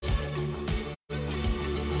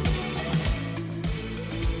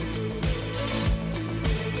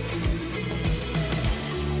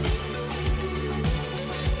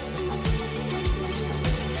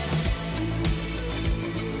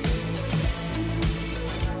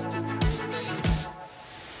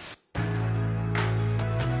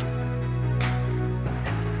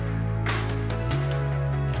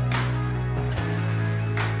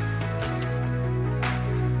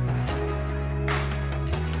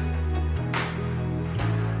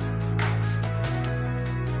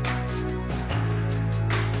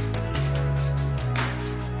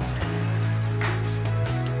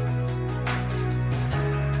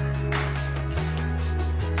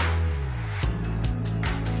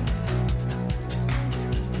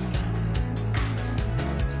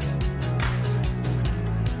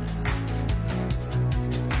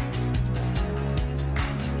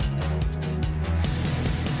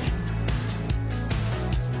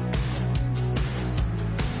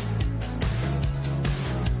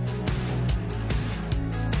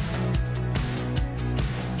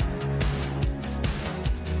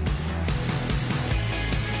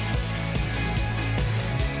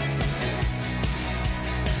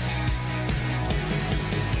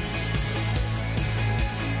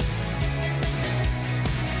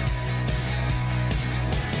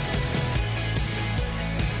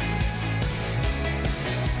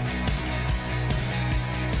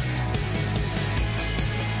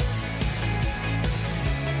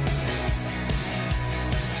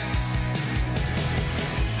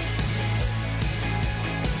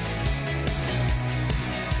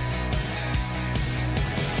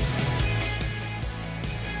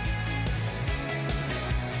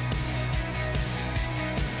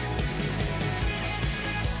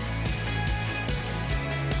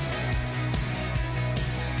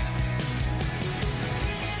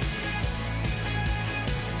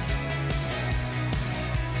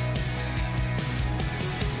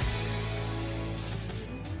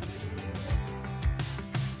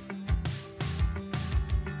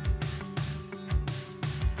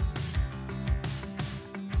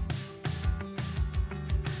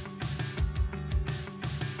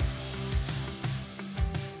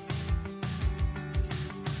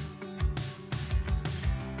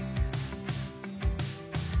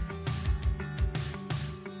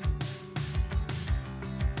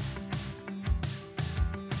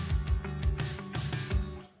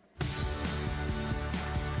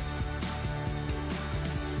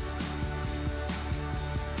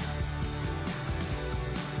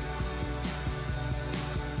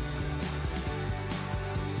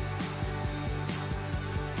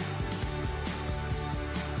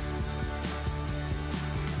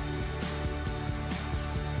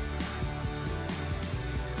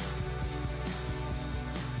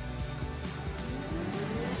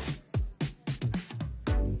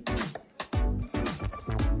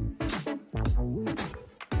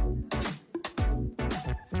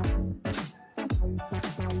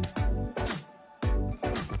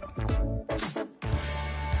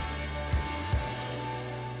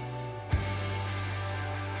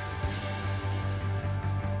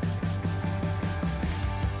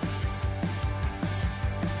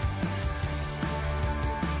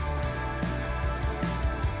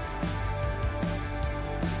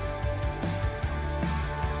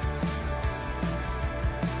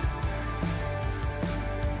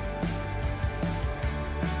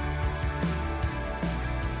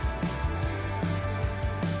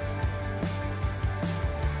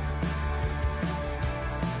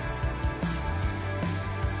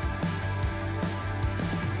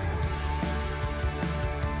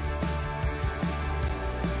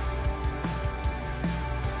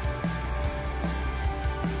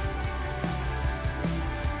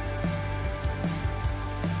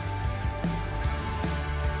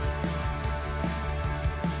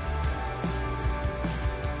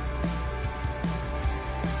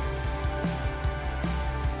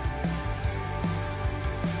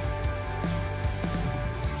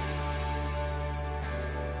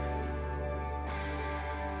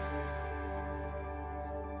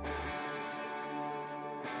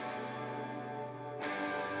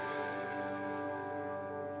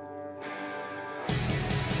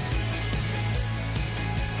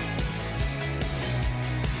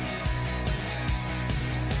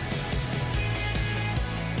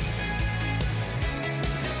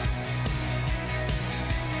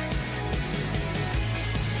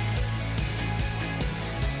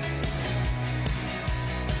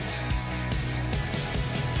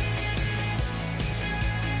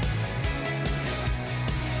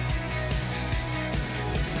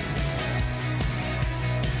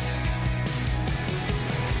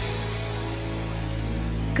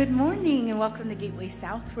Good morning and welcome to Gateway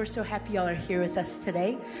South. We're so happy y'all are here with us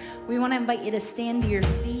today. We want to invite you to stand to your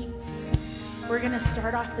feet. We're going to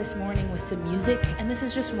start off this morning with some music, and this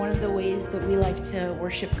is just one of the ways that we like to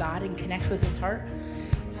worship God and connect with His heart.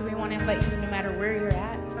 So we want to invite you, no matter where you're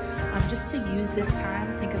at, just to use this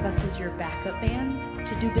time. Think of us as your backup band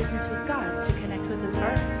to do business with God, to connect with His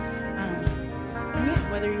heart. And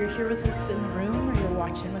yeah, whether you're here with us in the room or you're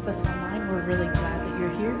watching with us online, we're really glad that you're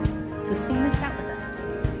here. So sing this out with us.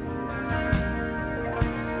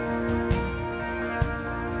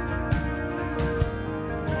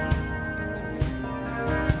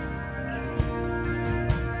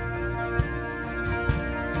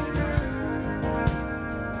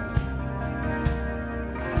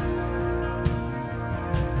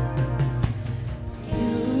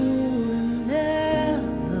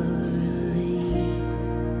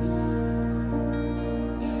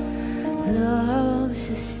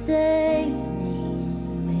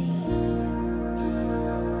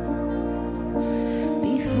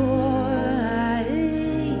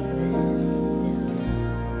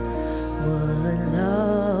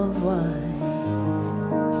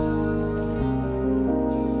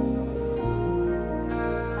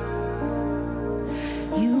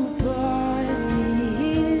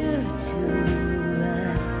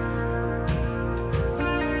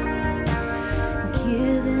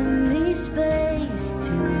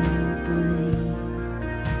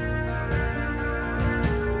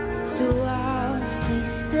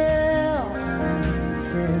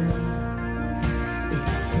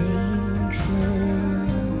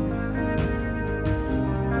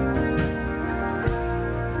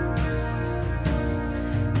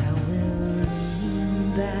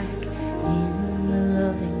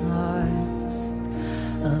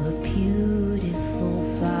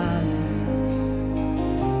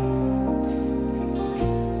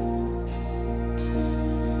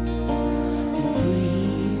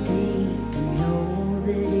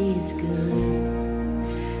 Good.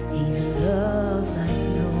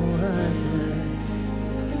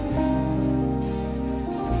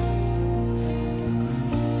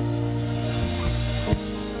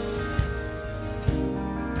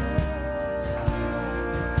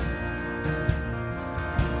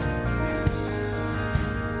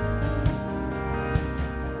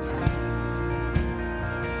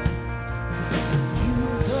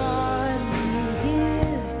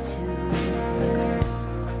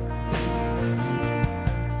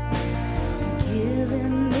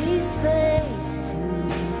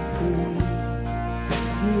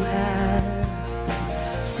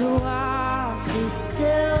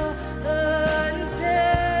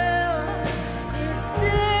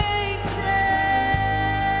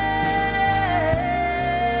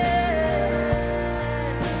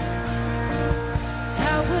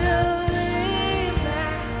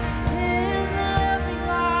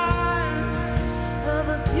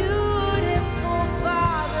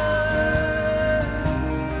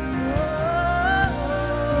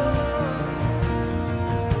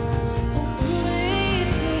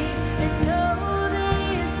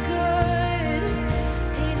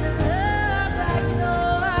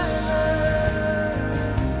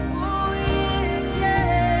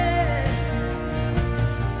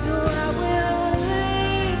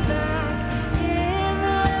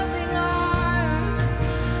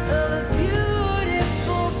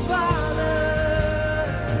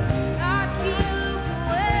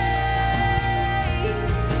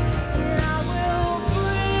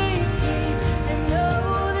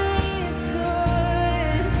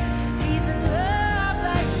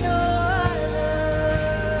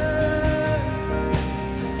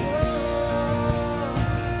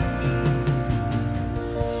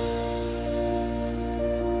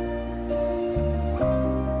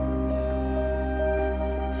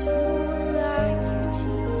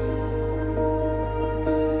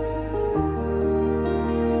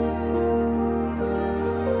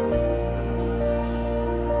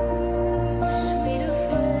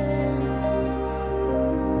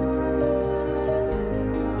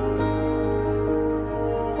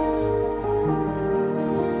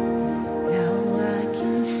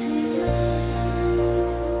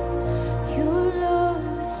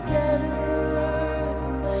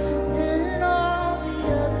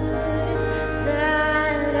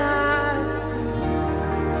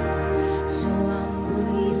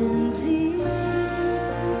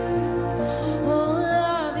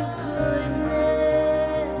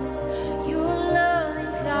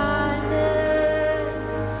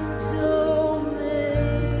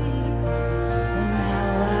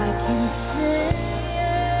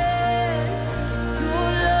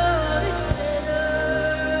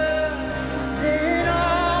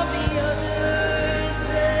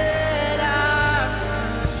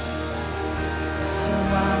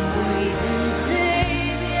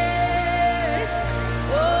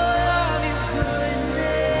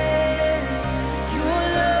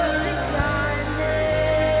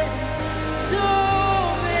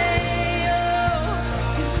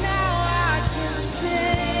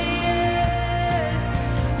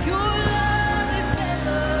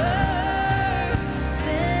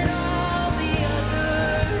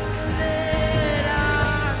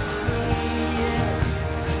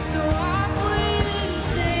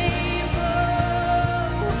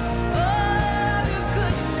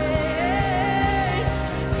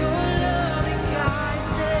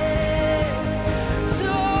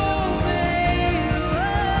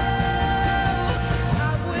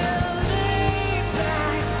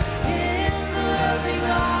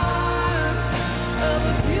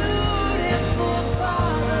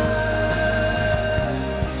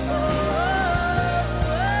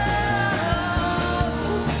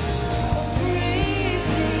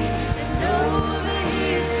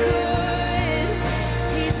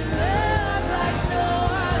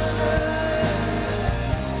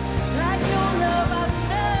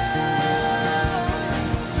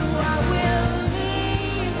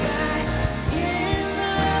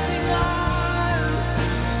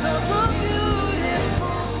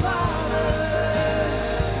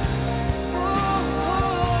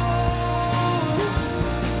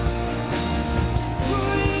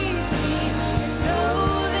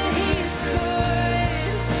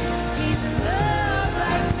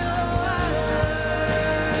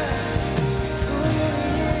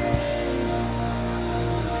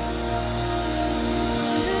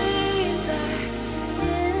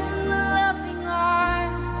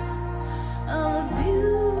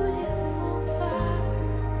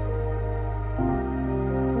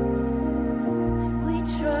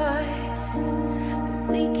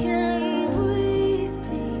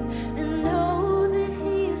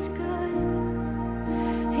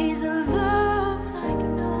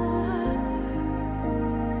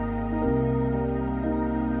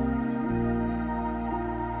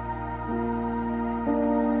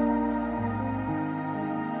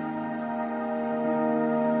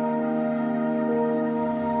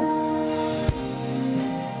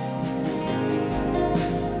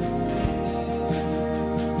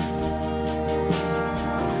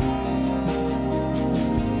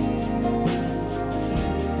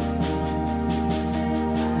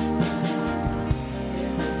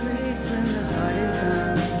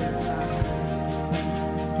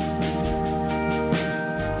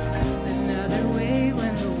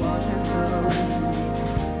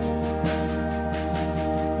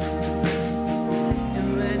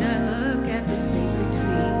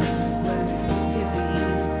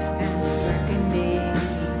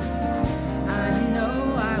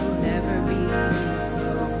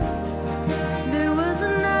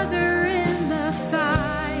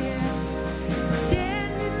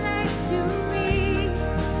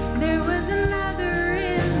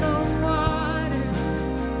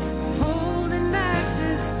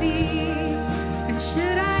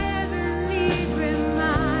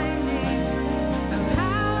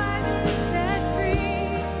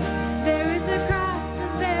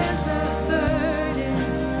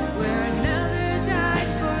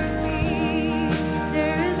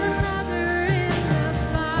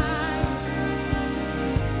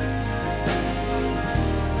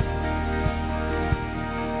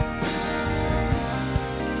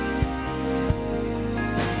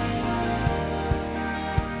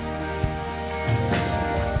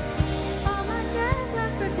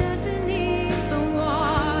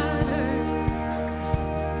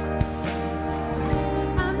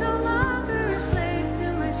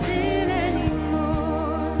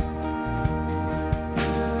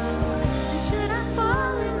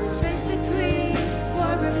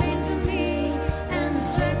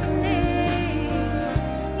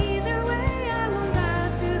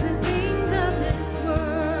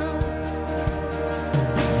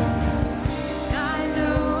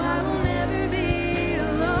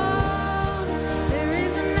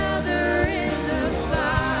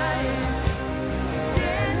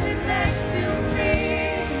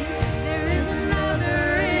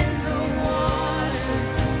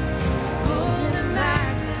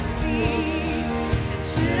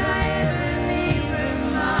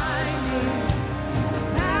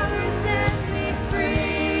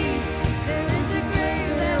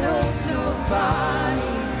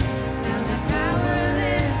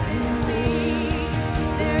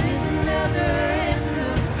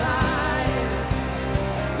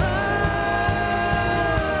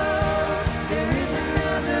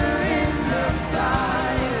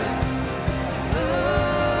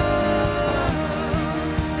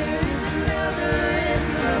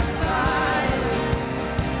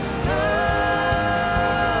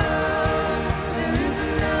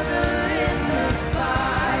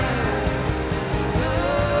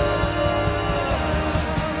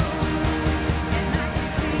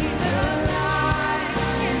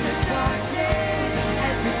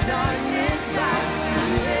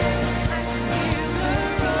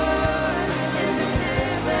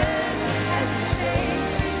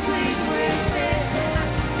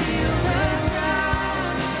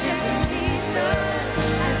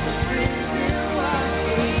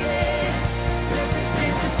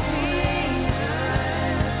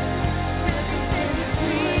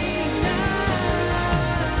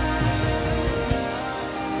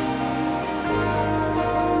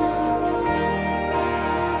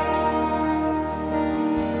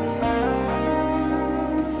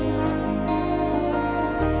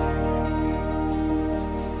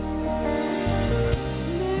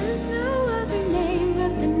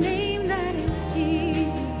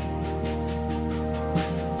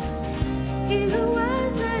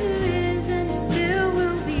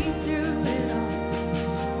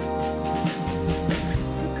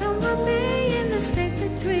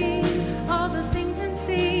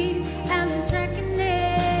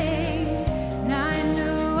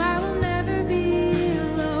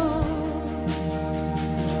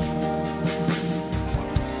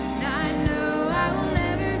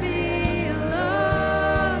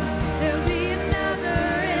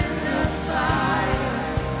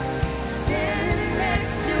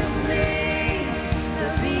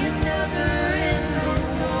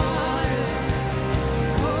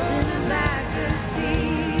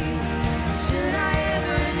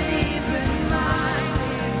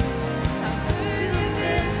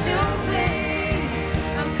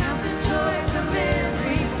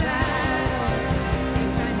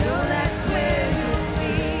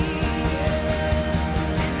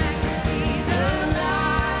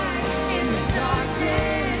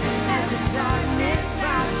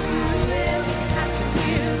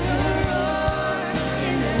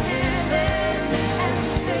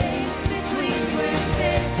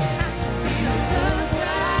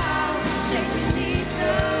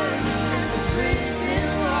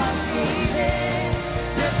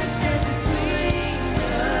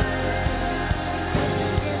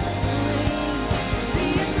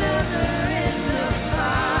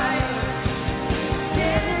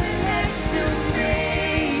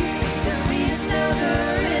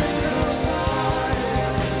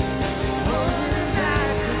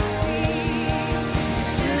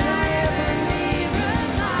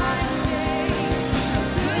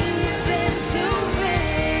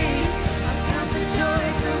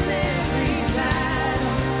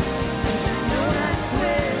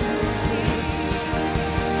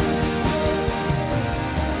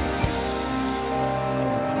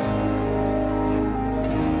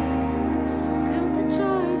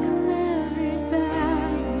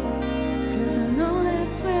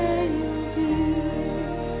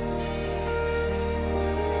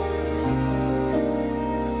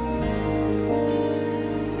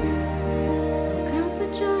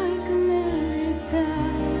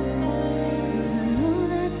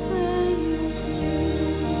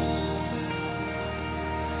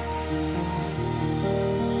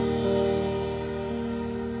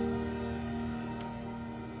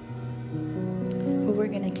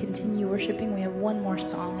 Worshiping, we have one more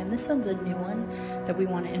song, and this one's a new one that we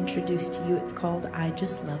want to introduce to you. It's called I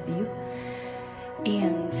Just Love You.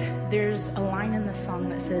 And there's a line in the song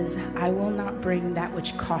that says, I will not bring that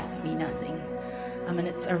which costs me nothing. And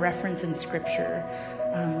it's a reference in scripture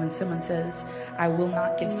when someone says, I will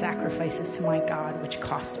not give sacrifices to my God which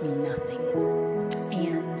cost me nothing.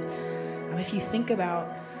 And if you think about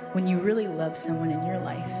when you really love someone in your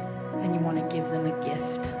life and you want to give them a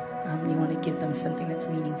gift, you want to give them something that's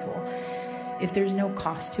meaningful. If there's no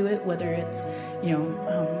cost to it, whether it's,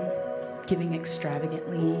 giving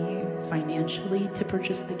extravagantly financially to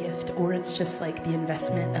purchase the gift, or it's just like the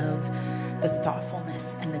investment of the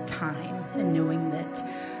thoughtfulness and the time and knowing that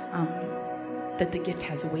the gift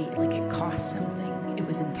has weight, like it costs something. It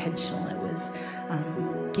was intentional. It was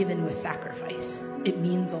given with sacrifice. It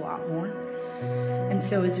means a lot more. And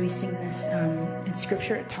so as we sing this, in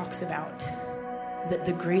scripture, it talks about that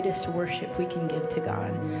the greatest worship we can give to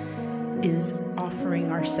God is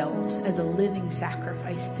offering ourselves as a living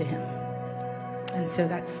sacrifice to him. And so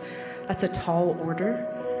that's a tall order,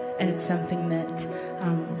 and it's something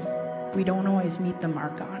that we don't always meet the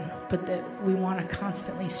mark on, but that we want to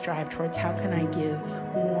constantly strive towards. How can I give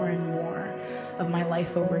more and more of my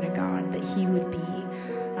life over to God, that he would be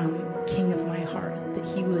king of my heart, that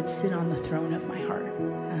he would sit on the throne of my heart.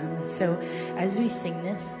 And so as we sing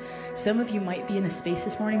this, some of you might be in a space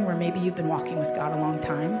this morning where maybe you've been walking with God a long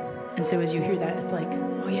time. And so as you hear that, it's like,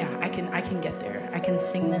 oh yeah, I can get there. I can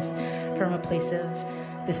sing this from a place of,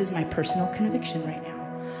 this is my personal conviction right now.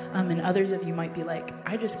 And others of you might be like,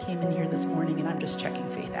 I just came in here this morning and I'm just checking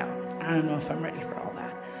faith out. I don't know if I'm ready for all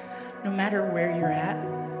that. No matter where you're at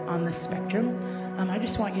on the spectrum, I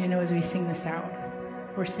just want you to know as we sing this out,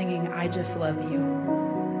 we're singing, I just love you.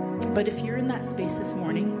 But if you're in that space this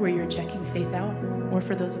morning where you're checking faith out, or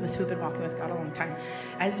for those of us who have been walking with God a long time,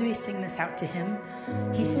 as we sing this out to him,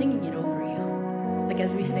 he's singing it over you. Like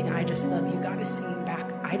as we sing, I just love you, God is singing back,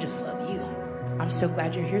 I just love you. I'm so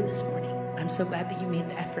glad you're here this morning. I'm so glad that you made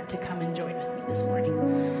the effort to come and join with me this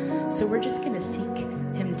morning. So we're just going to seek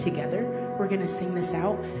him together. We're going to sing this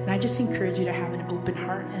out. And I just encourage you to have an open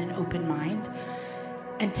heart and an open mind,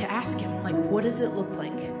 and to ask him, like, what does it look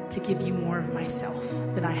like to give you more of myself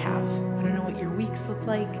than I have? I don't know what your weeks look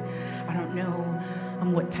like. I don't know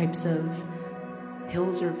what types of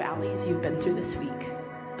hills or valleys you've been through this week.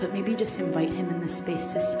 But maybe just invite him in this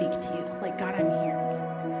space to speak to you. Like, God, I'm here.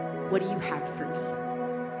 What do you have for me?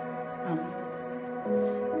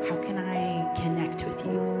 How can I connect with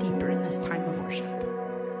you deeper in this time of worship?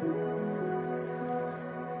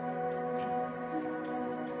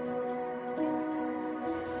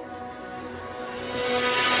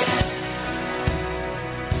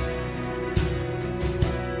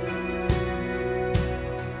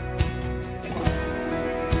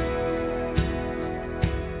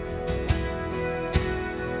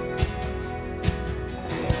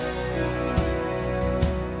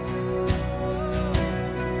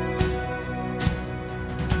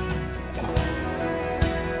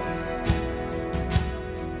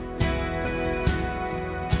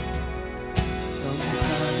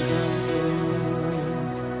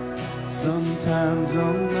 times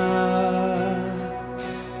a night,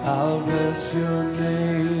 I'll bless your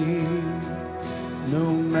name,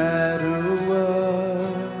 no matter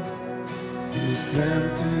what. If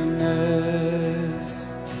emptiness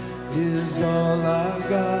is all I've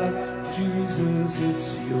got, Jesus,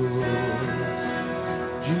 it's yours.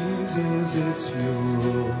 Jesus, it's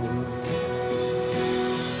yours.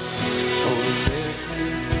 Oh, let me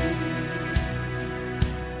be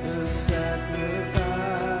the sacrifice,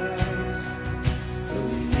 the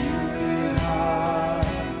yielded heart,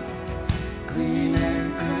 clean and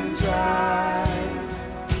contrite.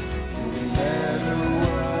 No matter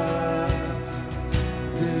what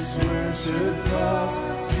this worship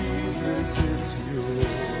costs, Jesus, it's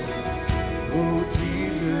yours. Oh,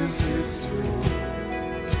 Jesus, it's yours.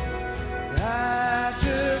 I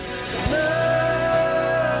just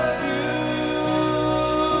love you.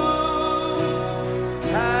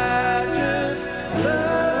 I just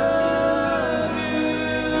love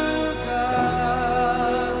you,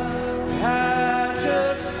 God. I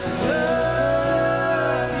just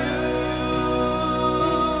love you.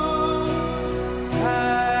 I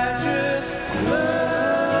just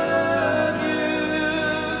love you,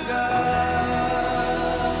 God.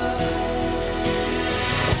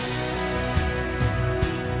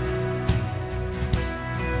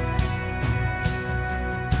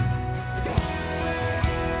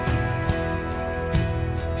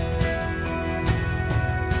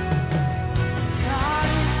 God,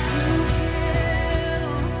 you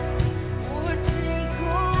kill or take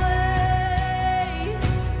away,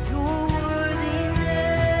 your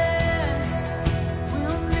worthiness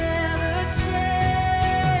will never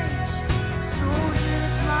change. So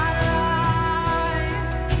here's my life,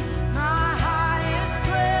 my highest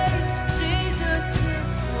praise. Jesus,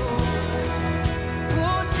 it's yours.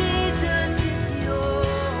 Oh, Jesus, it's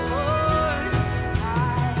yours. I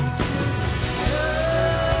just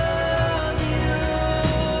love you.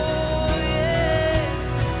 Yes,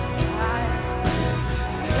 I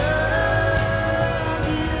love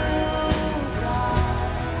you, God.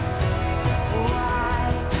 Oh,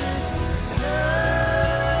 I just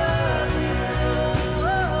love you.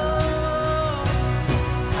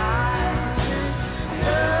 I just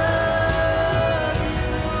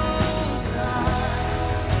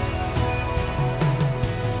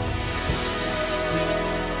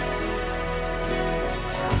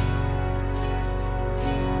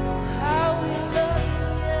how we love you,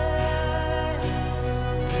 yeah.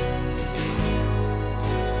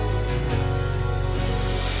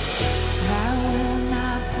 I will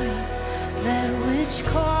not bring that which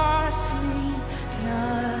costs me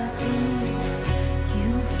nothing.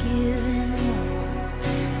 You've given more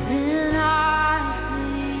than I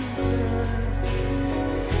deserve.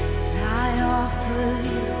 I offer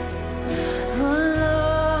you a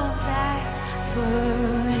love that's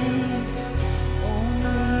burning,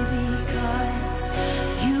 only because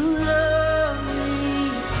you love me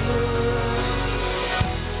first.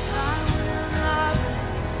 I will not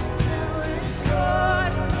bring that which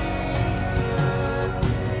costs me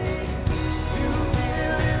nothing.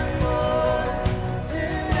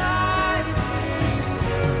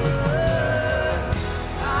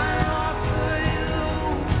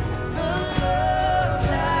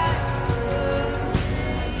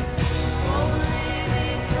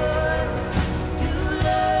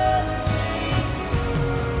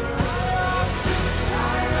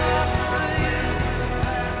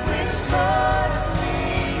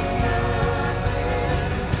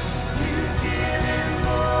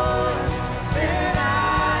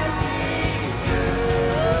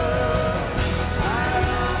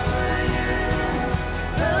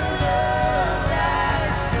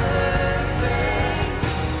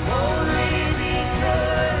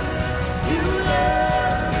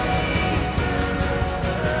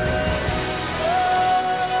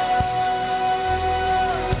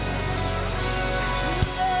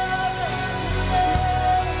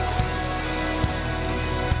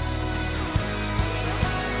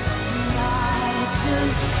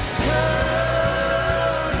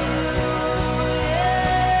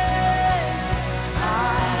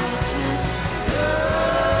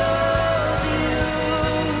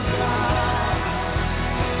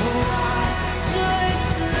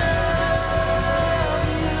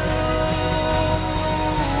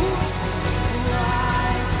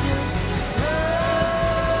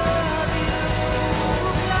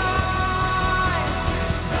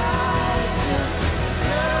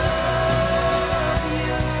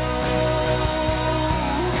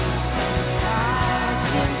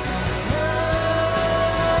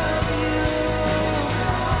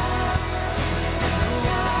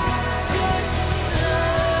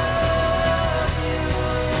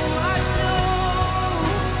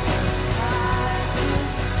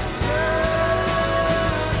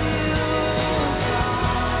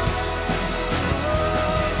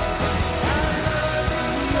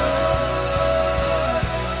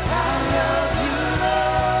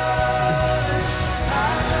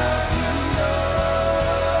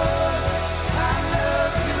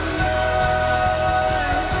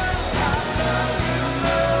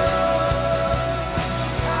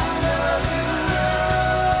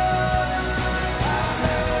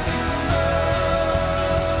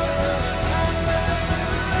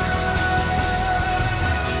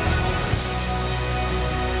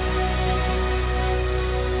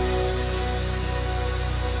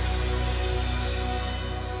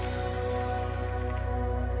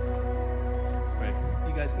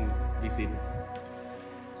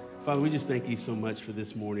 Father, we just thank you so much for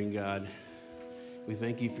this morning, God. We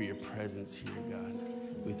thank you for your presence here, God.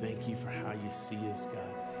 We thank you for how you see us,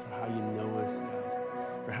 God, for how you know us, God,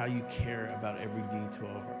 for how you care about every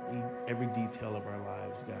detail of our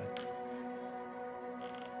lives, God,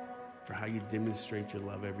 for how you demonstrate your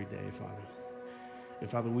love every day, Father. And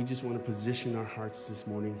Father, we just want to position our hearts this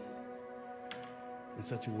morning in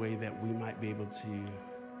such a way that we might be able to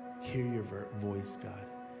hear your voice, God.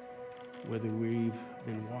 Whether we've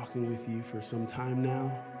been walking with you for some time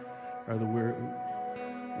now, or that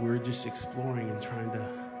we're just exploring and trying to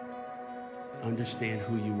understand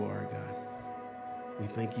who you are, God. We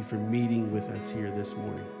thank you for meeting with us here this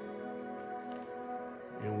morning.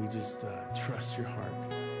 And we just trust your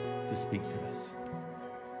heart to speak to us.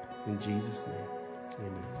 In Jesus' name,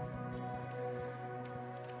 amen.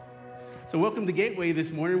 So welcome to Gateway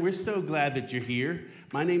this morning. We're so glad that you're here.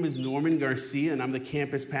 My name is Norman Garcia, and I'm the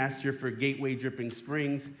campus pastor for Gateway Dripping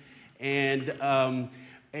Springs. And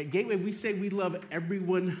at Gateway, we say we love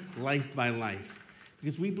everyone life by life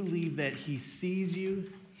because we believe that he sees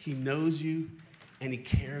you, he knows you, and he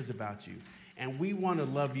cares about you. And we want to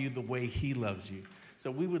love you the way he loves you.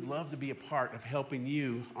 So we would love to be a part of helping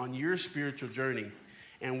you on your spiritual journey.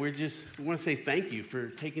 And we want to say thank you for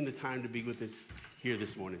taking the time to be with us here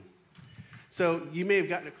this morning. So you may have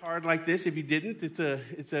gotten a card like this. If you didn't, it's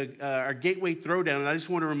our Gateway Throwdown. And I just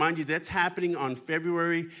want to remind you that's happening on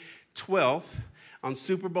February 12th on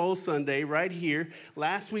Super Bowl Sunday right here.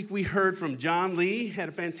 Last week we heard from John Lee, had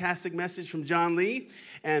a fantastic message from John Lee.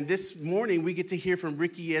 And this morning we get to hear from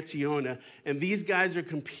Ricky Etchiona. And these guys are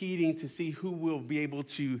competing to see who will be able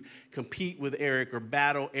to compete with Eric or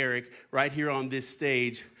battle Eric right here on this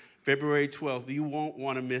stage, February 12th. You won't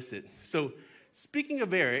want to miss it. So speaking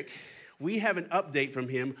of Eric, we have an update from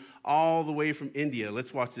him all the way from India.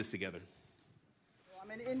 Let's watch this together.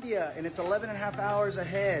 I'm in India, and it's 11 and a half hours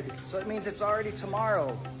ahead, so it means it's already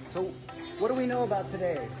tomorrow. So what do we know about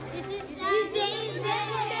today? It's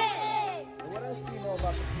Wednesday. What else do you know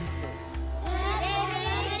about the future?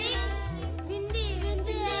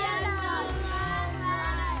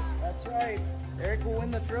 That's right. Eric will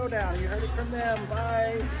win the throwdown. You heard it from them.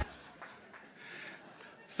 Bye.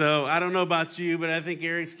 So I don't know about you, but I think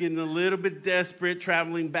Eric's getting a little bit desperate,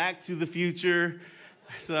 traveling back to the future.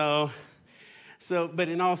 But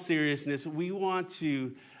in all seriousness, we want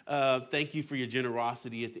to thank you for your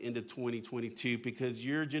generosity at the end of 2022, because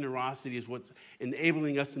your generosity is what's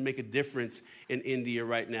enabling us to make a difference in India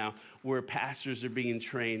right now, where pastors are being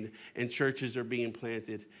trained and churches are being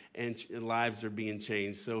planted and lives are being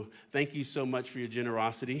changed. So thank you so much for your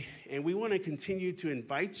generosity. And we want to continue to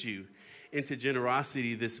invite you into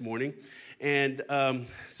generosity this morning. And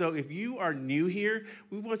so if you are new here,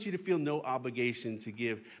 we want you to feel no obligation to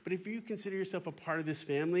give. But if you consider yourself a part of this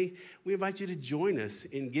family, we invite you to join us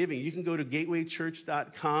in giving. You can go to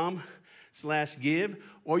gatewaychurch.com/give,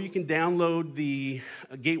 or you can download the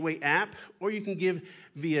Gateway app, or you can give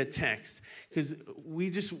via text. Because we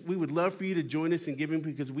would love for you to join us in giving,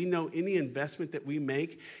 because we know any investment that we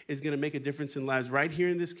make is going to make a difference in lives right here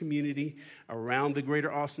in this community, around the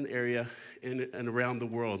greater Austin area, and around the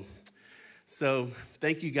world. So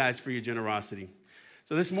thank you guys for your generosity.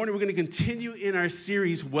 So this morning we're going to continue in our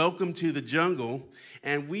series, Welcome to the Jungle.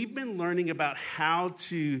 And we've been learning about how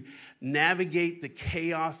to navigate the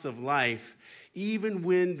chaos of life, even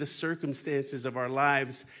when the circumstances of our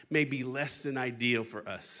lives may be less than ideal for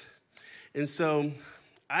us. And so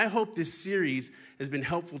I hope this series has been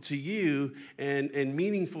helpful to you and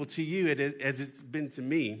meaningful to you as it's been to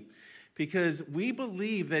me, because we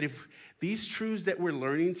believe that if these truths that we're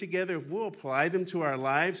learning together, if we'll apply them to our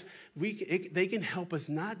lives, they can help us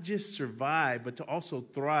not just survive, but to also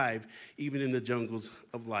thrive even in the jungles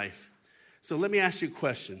of life. So let me ask you a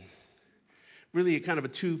question, really a kind of a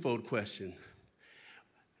twofold question.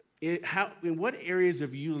 In what areas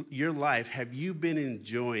of your life have you been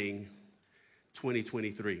enjoying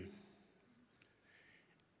 2023?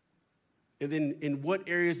 And then in what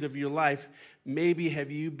areas of your life maybe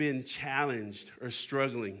have you been challenged or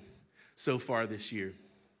struggling so far this year?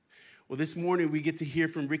 Well, this morning we get to hear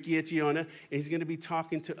from Ricky Etchiona, and he's going to be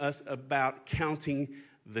talking to us about counting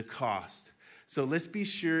the cost. So let's be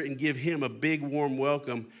sure and give him a big warm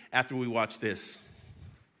welcome after we watch this.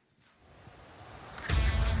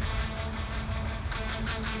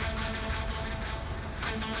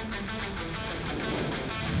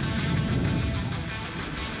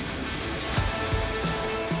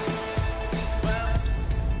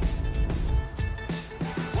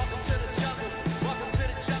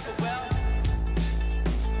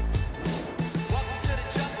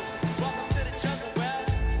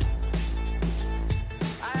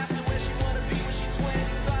 I asked her where she wanna be when she's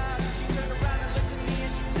 25.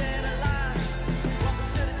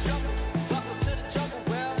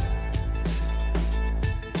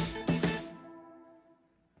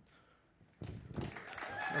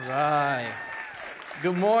 Right.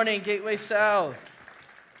 Good morning, Gateway South.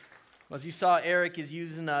 Well, as you saw, Eric is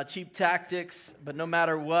using cheap tactics, but no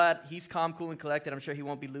matter what, he's calm, cool, and collected. I'm sure he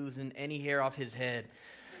won't be losing any hair off his head,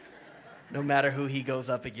 no matter who he goes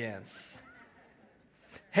up against.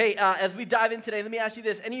 Hey, as we dive in today, let me ask you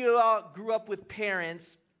this. Any of you all grew up with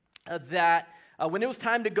parents that when it was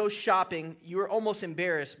time to go shopping, you were almost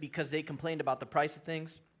embarrassed because they complained about the price of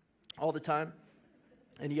things all the time?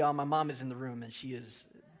 And y'all, my mom is in the room, and she is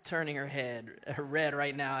turning her head red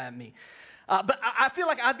right now at me. But I feel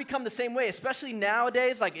like I've become the same way, especially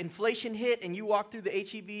nowadays. Like inflation hit, and you walk through the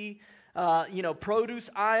H-E-B, produce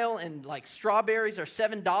aisle, and like strawberries are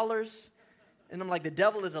 $7, and I'm like, the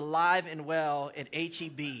devil is alive and well at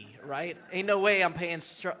H-E-B, right? Ain't no way I'm paying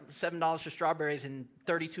 $7 for strawberries and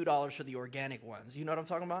 $32 for the organic ones. You know what I'm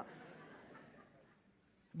talking about?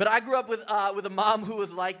 But I grew up with a mom who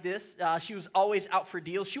was like this. She was always out for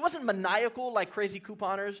deals. She wasn't maniacal like crazy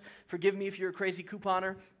couponers. Forgive me if you're a crazy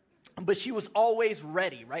couponer. But she was always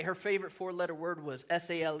ready, right? Her favorite four-letter word was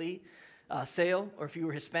S-A-L-E, sale, or if you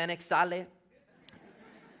were Hispanic, sale.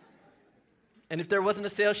 And if there wasn't a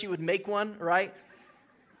sale, she would make one, right?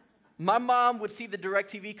 My mom would see the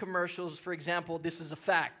DirecTV commercials. For example, this is a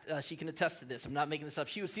fact. She can attest to this. I'm not making this up.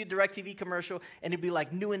 She would see a DirecTV commercial, and it'd be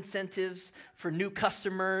like new incentives for new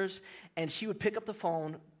customers. And she would pick up the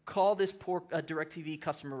phone, call this poor DirecTV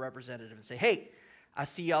customer representative and say, hey, I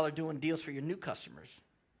see y'all are doing deals for your new customers.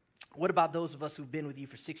 What about those of us who've been with you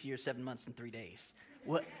for 6 years, 7 months, and 3 days?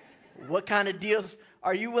 What kind of deals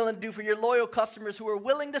are you willing to do for your loyal customers who are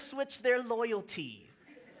willing to switch their loyalty?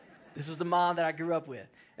 This was the mom that I grew up with.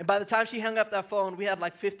 And by the time she hung up that phone, we had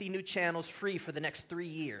like 50 new channels free for the next 3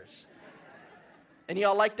 years. And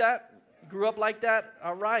y'all like that? Grew up like that?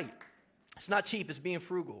 All right. It's not cheap. It's being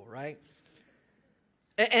frugal, right?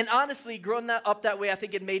 And honestly, growing up that way, I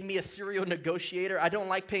think it made me a serial negotiator. I don't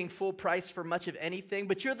like paying full price for much of anything,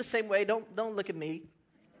 but you're the same way. Don't look at me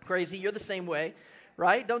crazy. You're the same way,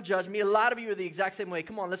 right? Don't judge me. A lot of you are the exact same way.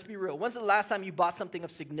 Come on, let's be real. When's the last time you bought something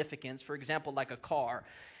of significance, for example, like a car,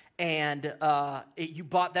 and you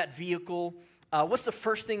bought that vehicle? What's the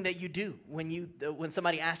first thing that you do when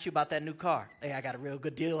somebody asks you about that new car? Hey, I got a real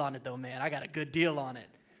good deal on it, though, man. I got a good deal on it,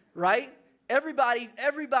 right?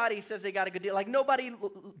 Everybody says they got a good deal. Like nobody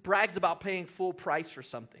brags about paying full price for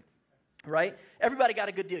something, right? Everybody got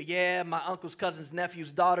a good deal. Yeah, my uncle's cousin's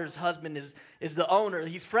nephew's daughter's husband is the owner.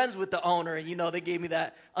 He's friends with the owner, and they gave me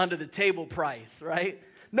that under the table price, right?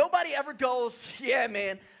 Nobody ever goes, yeah,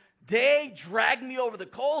 man, they dragged me over the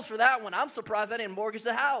coals for that one. I'm surprised I didn't mortgage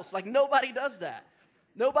the house. Like nobody does that.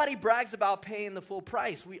 Nobody brags about paying the full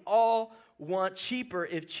price. We all want cheaper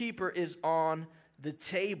if cheaper is on the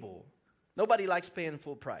table. Nobody likes paying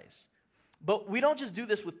full price. But we don't just do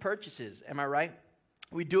this with purchases, am I right?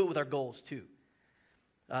 We do it with our goals too.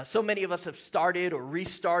 So many of us have started or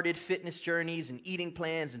restarted fitness journeys and eating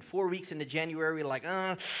plans, and 4 weeks into January, we're like,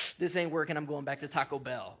 this ain't working, I'm going back to Taco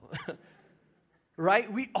Bell.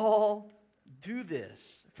 Right? We all do this,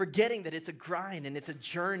 forgetting that it's a grind and it's a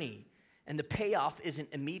journey, and the payoff isn't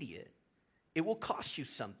immediate. It will cost you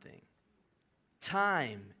something.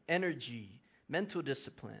 Time, energy, mental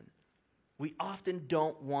discipline. We often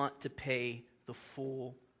don't want to pay the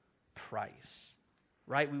full price,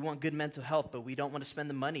 right? We want good mental health, but we don't want to spend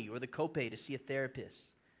the money or the copay to see a therapist.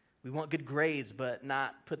 We want good grades, but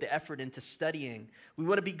not put the effort into studying. We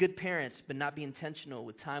want to be good parents, but not be intentional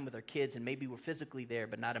with time with our kids, and maybe we're physically there,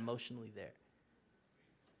 but not emotionally there.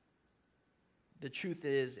 The truth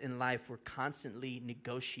is, in life, we're constantly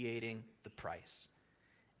negotiating the price.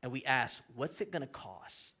 And we ask, what's it going to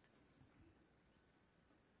cost?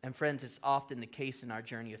 And friends, it's often the case in our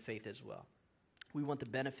journey of faith as well. We want the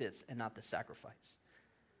benefits and not the sacrifice.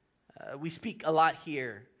 We speak a lot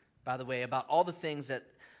here, by the way, about all the things that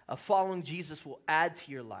following Jesus will add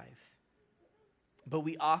to your life. But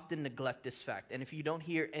we often neglect this fact. And if you don't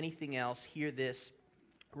hear anything else, hear this,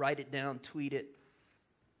 write it down, tweet it.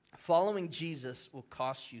 Following Jesus will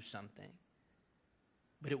cost you something,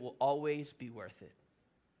 but it will always be worth it.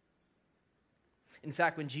 In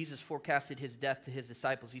fact, when Jesus forecasted his death to his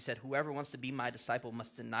disciples, he said, whoever wants to be my disciple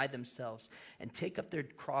must deny themselves and take up their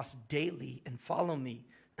cross daily and follow me.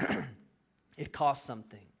 It costs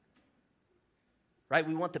something. Right?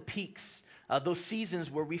 We want the peaks, those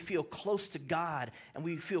seasons where we feel close to God and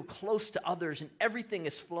we feel close to others and everything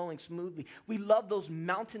is flowing smoothly. We love those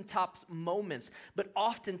mountaintop moments, but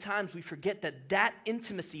oftentimes we forget that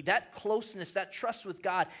intimacy, that closeness, that trust with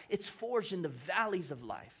God, it's forged in the valleys of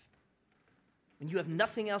life. When you have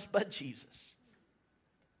nothing else but Jesus.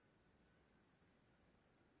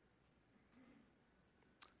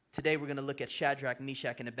 Today we're going to look at Shadrach,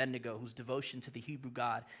 Meshach, and Abednego, whose devotion to the Hebrew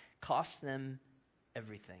God cost them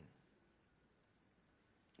everything.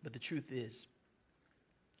 But the truth is,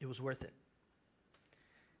 it was worth it.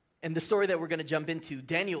 And the story that we're going to jump into,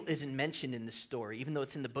 Daniel isn't mentioned in this story, even though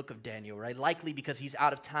it's in the book of Daniel, right? Likely because he's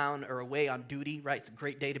out of town or away on duty, right? It's a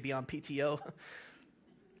great day to be on PTO,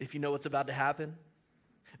 if you know what's about to happen.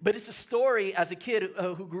 But it's a story, as a kid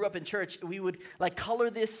who grew up in church, we would like color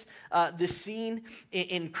this scene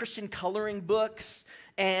in Christian coloring books.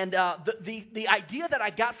 And the idea that I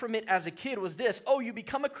got from it as a kid was this: oh, you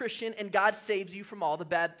become a Christian and God saves you from all the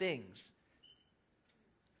bad things.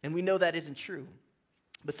 And we know that isn't true.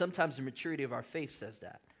 But sometimes the maturity of our faith says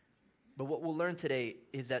that. But what we'll learn today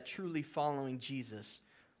is that truly following Jesus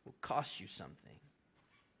will cost you something.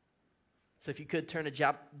 So if you could turn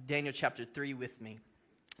to Daniel chapter 3 with me.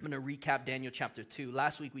 I'm going to recap Daniel chapter 2.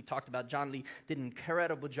 Last week we talked about, John Lee did an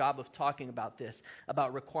incredible job of talking about this,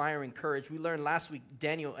 about requiring courage. We learned last week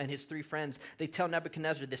Daniel and his three friends, they tell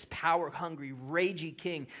Nebuchadnezzar, this power-hungry, ragey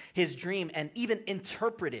king, his dream, and even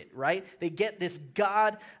interpret it, right? They get this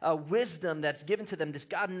God wisdom that's given to them, this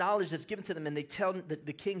God knowledge that's given to them, and they tell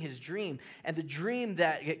the king his dream. And the dream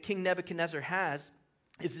that King Nebuchadnezzar has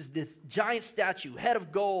is this giant statue, head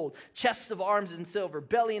of gold, chest of arms in silver,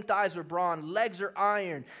 belly and thighs are bronze, legs are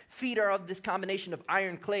iron, feet are of this combination of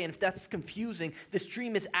iron clay. And if that's confusing, this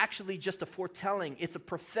dream is actually just a foretelling. It's a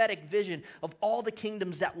prophetic vision of all the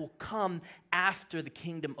kingdoms that will come after the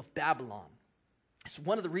kingdom of Babylon. It's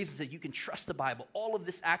one of the reasons that you can trust the Bible. All of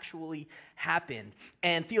this actually happened.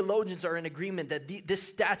 And theologians are in agreement that this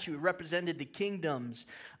statue represented the kingdoms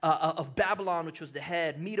of Babylon, which was the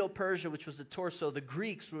head, Medo-Persia, which was the torso, the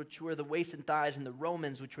Greeks, which were the waist and thighs, and the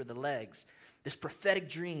Romans, which were the legs. This prophetic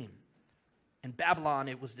dream. In Babylon,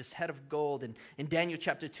 it was this head of gold. And in Daniel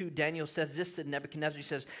chapter 2, Daniel says this to Nebuchadnezzar. He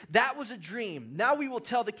says, that was a dream. Now we will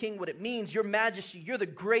tell the king what it means. Your majesty, you're the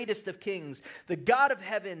greatest of kings. The God of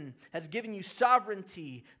heaven has given you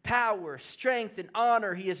sovereignty, power, strength, and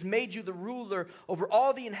honor. He has made you the ruler over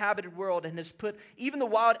all the inhabited world and has put even the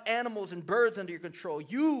wild animals and birds under your control.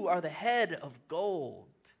 You are the head of gold.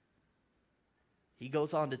 He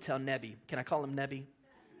goes on to tell Nebi. Can I call him Nebi?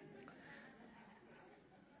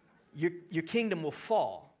 Your kingdom will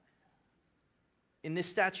fall. In this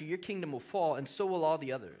statue, your kingdom will fall, and so will all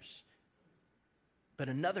the others. But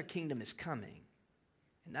another kingdom is coming,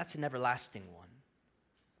 and that's an everlasting one.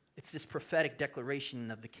 It's this prophetic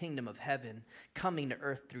declaration of the kingdom of heaven coming to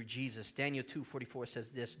earth through Jesus. Daniel 2:44 says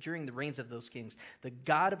this: during the reigns of those kings, the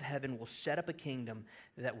God of heaven will set up a kingdom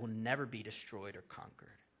that will never be destroyed or conquered.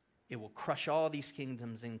 It will crush all these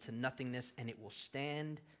kingdoms into nothingness, and it will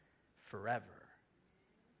stand forever.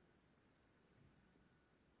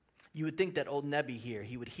 You would think that old Nebi here,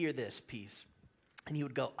 he would hear this piece, and he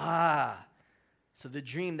would go, so the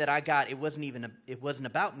dream that I got, it wasn't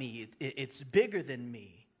about me. It's bigger than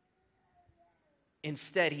me.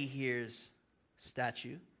 Instead, he hears,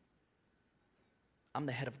 statue, I'm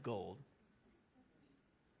the head of gold.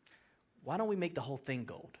 Why don't we make the whole thing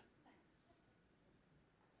gold?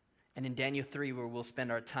 And in Daniel 3, where we'll spend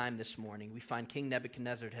our time this morning, we find King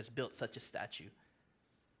Nebuchadnezzar has built such a statue.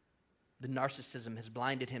 The narcissism has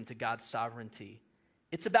blinded him to God's sovereignty.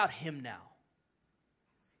 It's about him now.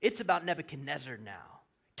 It's about Nebuchadnezzar now.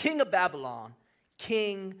 King of Babylon,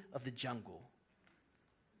 king of the jungle.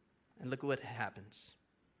 And look what happens.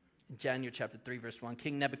 In Daniel chapter 3, verse 1,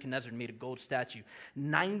 King Nebuchadnezzar made a gold statue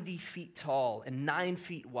 90 feet tall and 9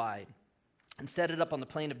 feet wide, and set it up on the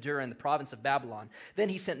plain of Dura in the province of Babylon. Then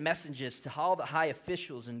he sent messengers to all the high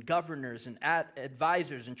officials and governors and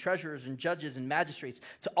advisors and treasurers and judges and magistrates,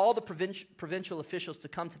 to all the provincial officials to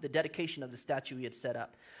come to the dedication of the statue he had set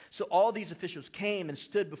up. So all these officials came and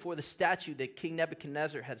stood before the statue that King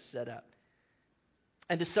Nebuchadnezzar had set up.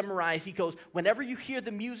 And to summarize, he goes, whenever you hear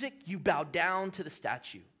the music, you bow down to the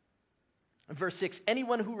statue. In verse 6,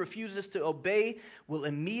 anyone who refuses to obey will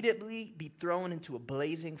immediately be thrown into a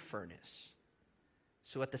blazing furnace.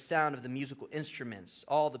 So at the sound of the musical instruments,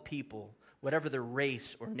 all the people, whatever their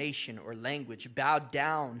race or nation or language, bowed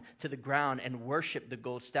down to the ground and worshiped the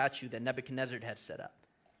gold statue that Nebuchadnezzar had set up.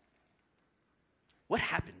 What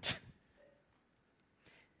happened?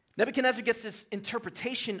 Nebuchadnezzar gets this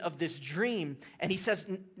interpretation of this dream, and he says,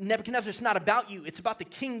 Nebuchadnezzar, it's not about you. It's about the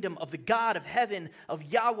kingdom of the God of heaven, of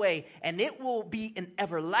Yahweh, and it will be an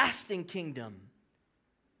everlasting kingdom.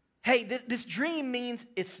 Hey, this dream means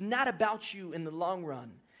it's not about you in the long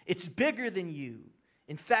run. It's bigger than you.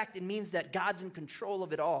 In fact, it means that God's in control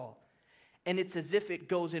of it all. And it's as if it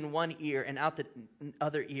goes in one ear and out the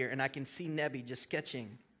other ear. And I can see Nebi just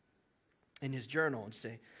sketching in his journal and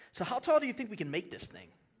say, so how tall do you think we can make this thing?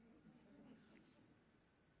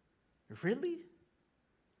 Really?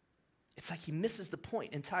 It's like he misses the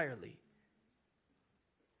point entirely.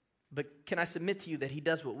 But can I submit to you that he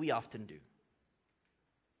does what we often do?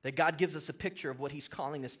 That God gives us a picture of what he's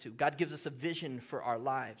calling us to. God gives us a vision for our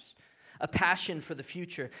lives, a passion for the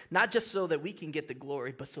future, not just so that we can get the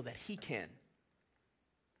glory, but so that he can.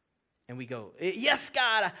 And we go, yes,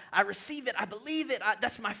 God, I receive it. I believe it.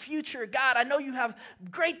 That's my future. God, I know you have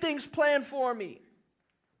great things planned for me.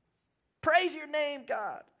 Praise your name,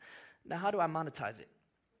 God. Now, how do I monetize it?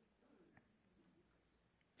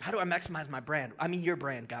 How do I maximize my brand? I mean, your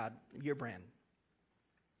brand, God, your brand.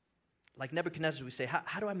 Like Nebuchadnezzar, we say,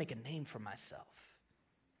 how do I make a name for myself?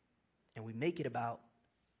 And we make it about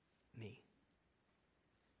me.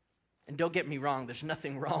 And don't get me wrong, there's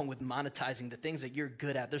nothing wrong with monetizing the things that you're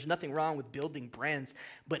good at. There's nothing wrong with building brands,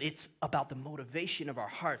 but it's about the motivation of our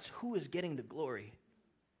hearts. Who is getting the glory?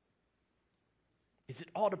 Is it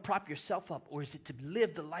all to prop yourself up, or is it to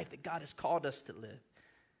live the life that God has called us to live?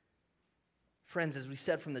 Friends, as we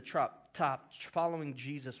said from the top, following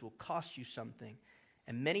Jesus will cost you something,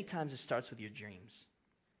 and many times it starts with your dreams.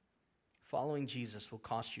 Following Jesus will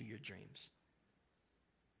cost you your dreams.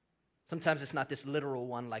 Sometimes it's not this literal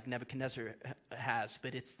one like Nebuchadnezzar has,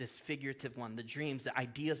 but it's this figurative one, the dreams, the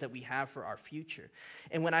ideas that we have for our future.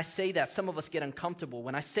 And when I say that, some of us get uncomfortable.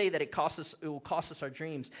 When I say that it will cost us our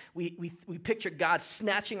dreams, we picture God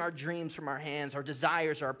snatching our dreams from our hands, our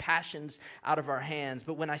desires, our passions out of our hands.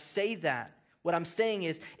 But when I say that, what I'm saying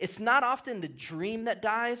is it's not often the dream that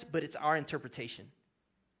dies, but it's our interpretation.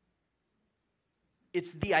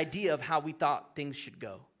 It's the idea of how we thought things should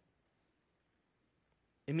go.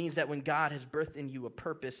 It means that when God has birthed in you a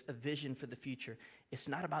purpose, a vision for the future, it's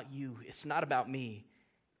not about you. It's not about me.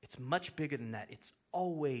 It's much bigger than that. It's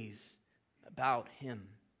always about him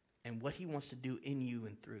and what he wants to do in you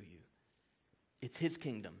and through you. It's his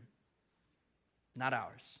kingdom, not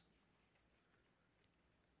ours.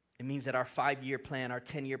 It means that our 5-year plan, our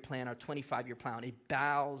 10-year plan, our 25-year plan, it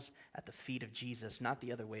bows at the feet of Jesus, not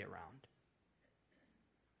the other way around.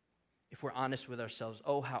 If we're honest with ourselves,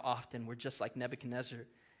 oh, how often we're just like Nebuchadnezzar.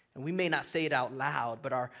 And we may not say it out loud,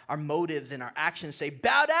 but our motives and our actions say,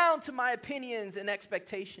 bow down to my opinions and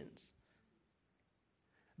expectations.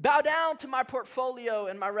 Bow down to my portfolio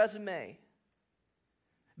and my resume.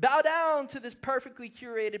 Bow down to this perfectly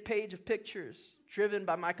curated page of pictures driven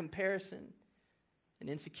by my comparison and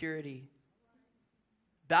insecurity.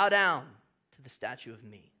 Bow down to the statue of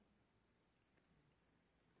me.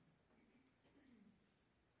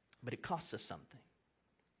 But it costs us something.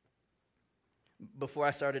 Before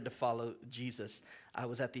I started to follow Jesus, I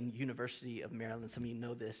was at the University of Maryland. Some of you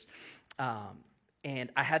know this.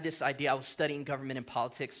 And I had this idea. I was studying government and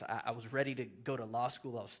politics. I was ready to go to law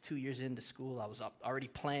school. I was 2 years into school. I was already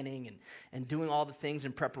planning and doing all the things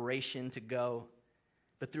in preparation to go.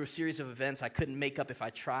 But through a series of events I couldn't make up if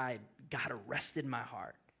I tried, God arrested my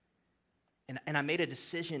heart. And I made a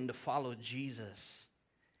decision to follow Jesus.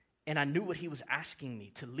 And I knew what he was asking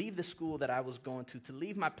me, to leave the school that I was going to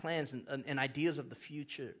leave my plans and ideas of the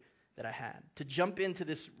future that I had, to jump into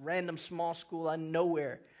this random small school out of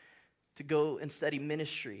nowhere, to go and study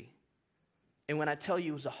ministry. And when I tell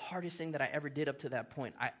you it was the hardest thing that I ever did up to that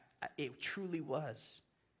point, it truly was.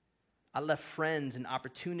 I left friends and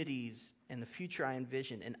opportunities and the future I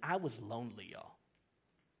envisioned, and I was lonely, y'all.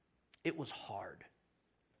 It was hard.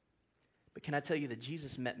 But can I tell you that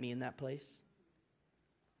Jesus met me in that place?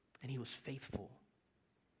 And he was faithful.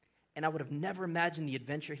 And I would have never imagined the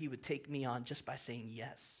adventure he would take me on just by saying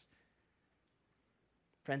yes.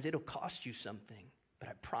 Friends, it'll cost you something, but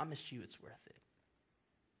I promise you it's worth it.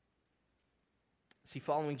 See,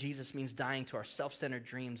 following Jesus means dying to our self-centered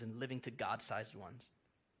dreams and living to God-sized ones.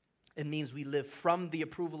 It means we live from the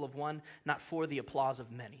approval of one, not for the applause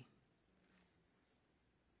of many.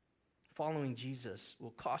 Following Jesus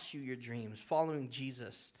will cost you your dreams. Following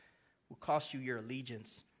Jesus will cost you your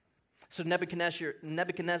allegiance. So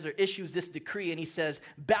Nebuchadnezzar issues this decree and he says,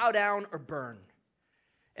 bow down or burn.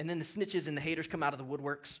 And then the snitches and the haters come out of the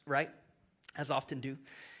woodworks, right? As often do.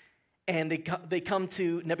 And they come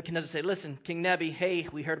to Nebuchadnezzar and say, listen, King Nebi, hey,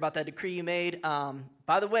 we heard about that decree you made.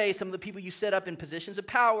 By the way, some of the people you set up in positions of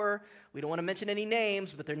power, we don't want to mention any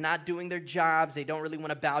names, but they're not doing their jobs. They don't really want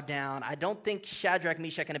to bow down. I don't think Shadrach,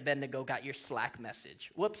 Meshach, and Abednego got your Slack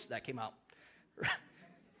message. Whoops, that came out.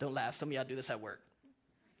 Don't laugh. Some of y'all do this at work.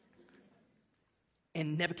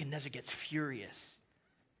 And Nebuchadnezzar gets furious.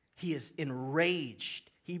 He is enraged.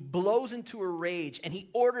 He blows into a rage, and he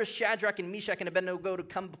orders Shadrach and Meshach and Abednego to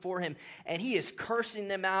come before him, and he is cursing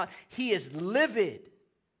them out. He is livid.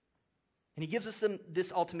 And he gives us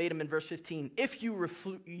this ultimatum in verse 15. If you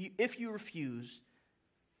refuse,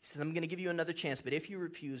 He says, I'm going to give you another chance, but if you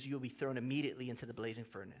refuse, you'll be thrown immediately into the blazing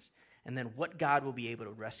furnace. And then what God will be able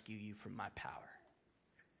to rescue you from my power?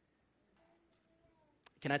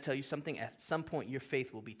 Can I tell you something? At some point, your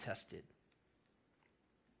faith will be tested.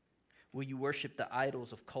 Will you worship the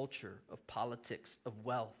idols of culture, of politics, of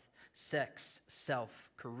wealth, sex, self,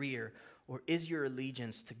 career, or is your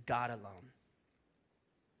allegiance to God alone?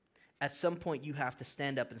 At some point, you have to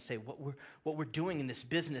stand up and say, what we're doing in this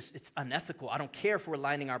business, it's unethical. I don't care if we're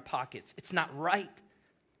lining our pockets. It's not right.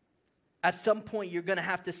 At some point, you're going to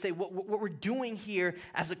have to say, what we're doing here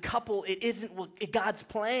as a couple, it isn't God's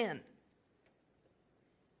plan.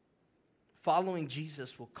 Following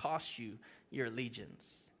Jesus will cost you your allegiance.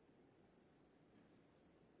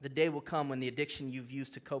 The day will come when the addiction you've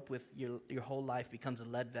used to cope with your whole life becomes a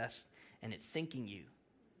lead vest and it's sinking you.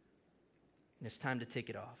 And it's time to take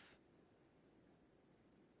it off.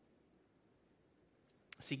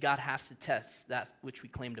 See, God has to test that which we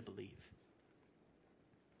claim to believe.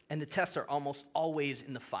 And the tests are almost always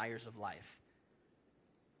in the fires of life.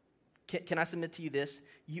 Can I submit to you this?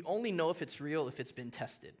 You only know if it's real if it's been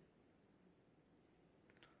tested.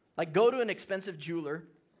 Like, go to an expensive jeweler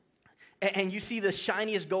and you see the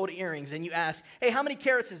shiniest gold earrings and you ask, hey, how many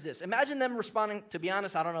carats is this? Imagine them responding, to be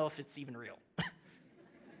honest, I don't know if it's even real.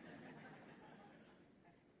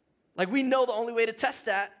 Like, we know the only way to test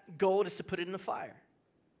that gold is to put it in the fire.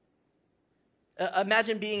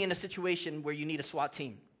 Imagine being in a situation where you need a SWAT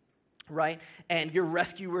team, right? And your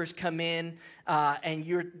rescuers come in and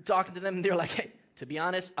you're talking to them and they're like, hey, to be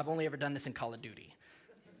honest, I've only ever done this in Call of Duty.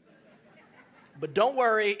 But don't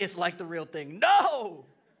worry, it's like the real thing. No!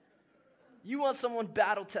 You want someone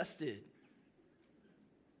battle-tested.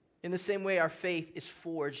 In the same way, our faith is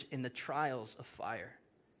forged in the trials of fire.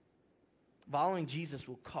 Following Jesus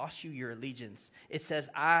will cost you your allegiance. It says,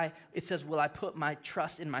 will I put my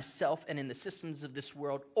trust in myself and in the systems of this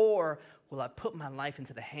world, or will I put my life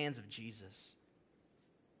into the hands of Jesus?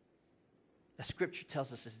 The scripture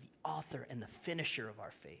tells us is the author and the finisher of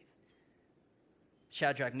our faith.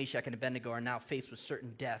 Shadrach, Meshach, and Abednego are now faced with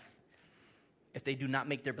certain death if they do not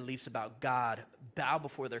make their beliefs about God bow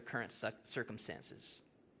before their current circumstances.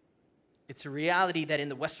 It's a reality that in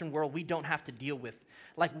the Western world we don't have to deal with.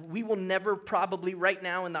 Like, we will never probably right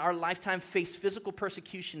now in our lifetime face physical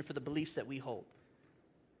persecution for the beliefs that we hold.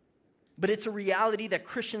 But it's a reality that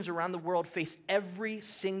Christians around the world face every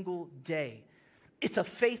single day. It's a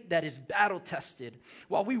faith that is battle-tested.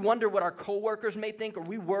 While we wonder what our coworkers may think or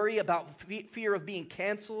we worry about fear of being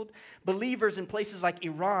canceled, believers in places like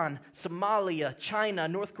Iran, Somalia, China,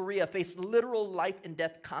 North Korea face literal life and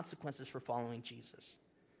death consequences for following Jesus.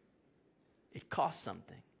 It costs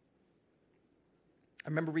something. I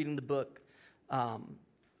remember reading the book,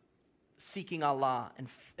 Seeking Allah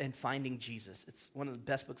and Finding Jesus. It's one of the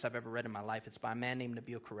best books I've ever read in my life. It's by a man named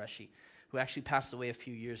Nabil Qureshi, who actually passed away a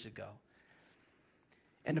few years ago.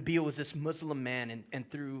 And Nabil was this Muslim man,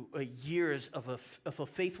 and through years of a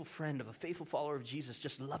faithful friend, of a faithful follower of Jesus,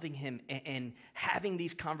 just loving him and having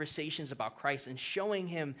these conversations about Christ and showing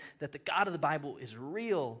him that the God of the Bible is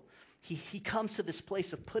real, he comes to this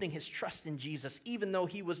place of putting his trust in Jesus, even though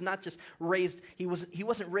he was not just raised, he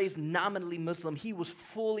wasn't raised nominally Muslim, he was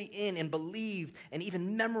fully in and believed and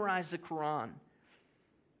even memorized the Quran.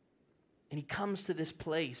 And he comes to this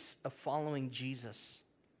place of following Jesus.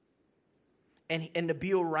 And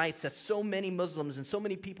Nabil writes that so many Muslims and so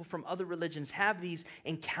many people from other religions have these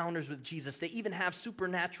encounters with Jesus. They even have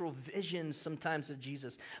supernatural visions sometimes of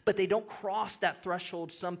Jesus. But they don't cross that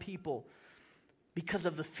threshold, some people, because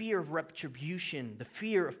of the fear of retribution, the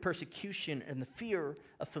fear of persecution, and the fear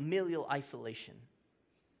of familial isolation.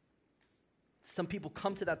 Some people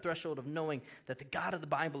come to that threshold of knowing that the God of the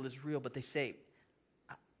Bible is real, but they say,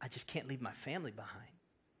 I just can't leave my family behind.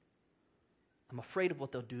 I'm afraid of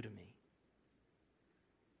what they'll do to me.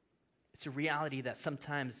 It's a reality that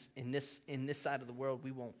sometimes in this side of the world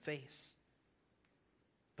we won't face.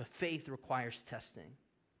 But faith requires testing.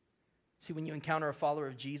 See, when you encounter a follower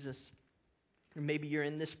of Jesus, or maybe you're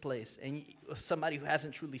in this place and somebody who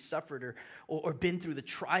hasn't truly suffered or been through the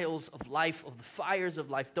trials of life, of the fires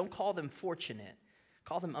of life, don't call them fortunate.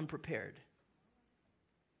 Call them unprepared.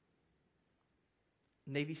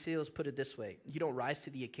 Navy SEALs put it this way: you don't rise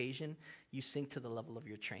to the occasion, you sink to the level of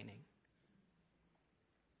your training.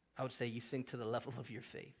 I would say you sink to the level of your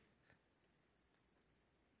faith.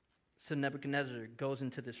 So Nebuchadnezzar goes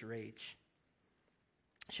into this rage.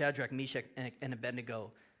 Shadrach, Meshach, and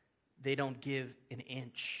Abednego, they don't give an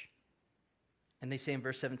inch. And they say in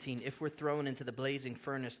verse 17, if we're thrown into the blazing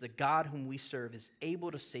furnace, the God whom we serve is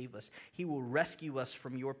able to save us. He will rescue us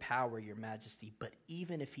from your power, your majesty. But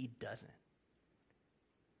even if he doesn't,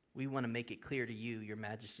 We want to make it clear to you, your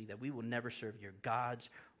majesty, that we will never serve your gods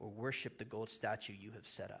or worship the gold statue you have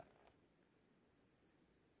set up.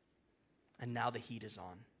 And now the heat is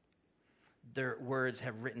on. Their words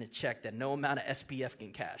have written a check that no amount of SPF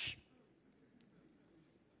can cash.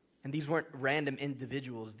 And these weren't random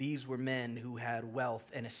individuals. These were men who had wealth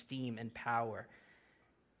and esteem and power.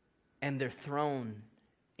 And they're thrown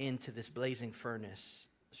into this blazing furnace,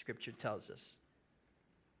 Scripture tells us.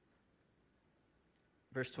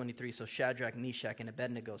 Verse 23, so Shadrach, Meshach, and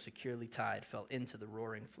Abednego, securely tied, fell into the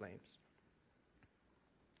roaring flames.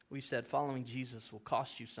 We said following Jesus will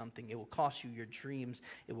cost you something. It will cost you your dreams.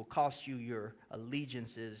 It will cost you your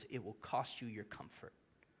allegiances. It will cost you your comfort.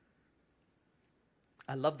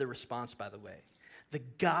 I love the response, by the way. The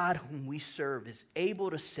God whom we serve is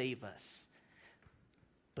able to save us,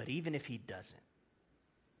 but even if he doesn't,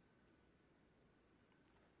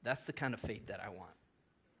 that's the kind of faith that I want.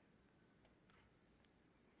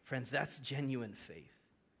 Friends, that's genuine faith.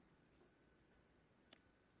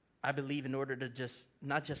 I believe in order to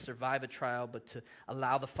not just survive a trial, but to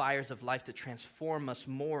allow the fires of life to transform us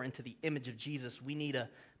more into the image of Jesus, we need a,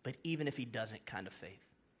 but even if he doesn't, kind of faith.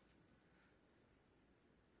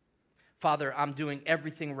 Father, I'm doing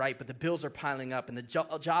everything right, but the bills are piling up and the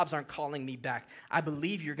jobs aren't calling me back. I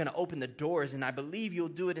believe you're going to open the doors, and I believe you'll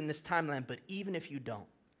do it in this timeline, but even if you don't,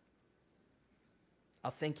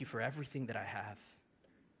 I'll thank you for everything that I have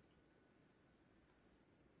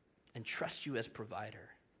and trust you as provider.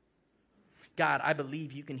 God, I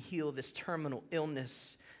believe you can heal this terminal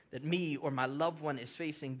illness that me or my loved one is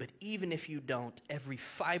facing, but even if you don't, every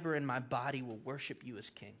fiber in my body will worship you as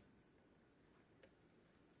King.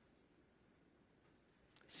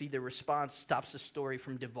 See, the response stops the story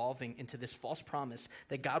from devolving into this false promise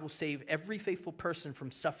that God will save every faithful person from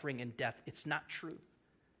suffering and death. It's not true.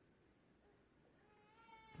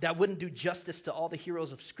 That wouldn't do justice to all the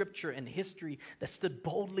heroes of Scripture and history that stood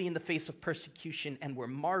boldly in the face of persecution and were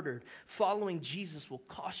martyred. Following Jesus will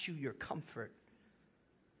cost you your comfort.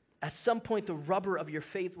 At some point, the rubber of your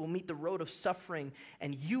faith will meet the road of suffering,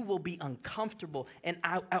 and you will be uncomfortable. And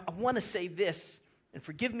I want to say this, and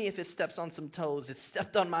forgive me if it steps on some toes. It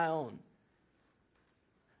stepped on my own.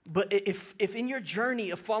 But if in your journey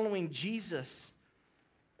of following Jesus,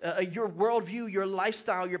 your worldview, your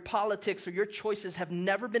lifestyle, your politics, or your choices have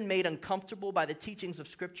never been made uncomfortable by the teachings of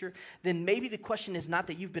Scripture, then maybe the question is not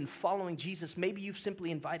that you've been following Jesus. Maybe you've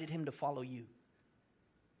simply invited him to follow you.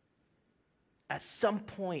 At some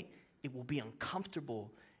point, it will be uncomfortable,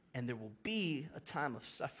 and there will be a time of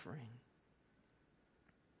suffering.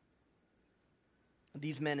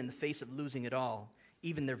 These men, in the face of losing it all,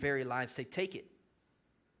 even their very lives, say, take it,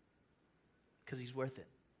 because he's worth it.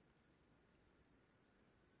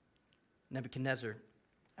 Nebuchadnezzar,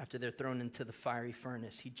 after they're thrown into the fiery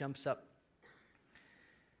furnace, he jumps up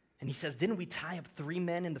and he says, didn't we tie up 3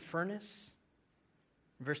 men in the furnace?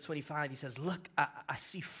 In verse 25, he says, look, I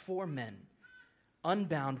see 4 men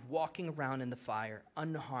unbound walking around in the fire,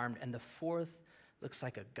 unharmed, and the 4th looks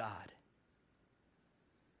like a god.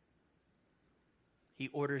 He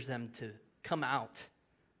orders them to come out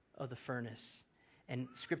of the furnace. And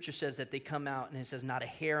Scripture says that they come out, and it says not a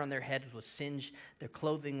hair on their head was singed. Their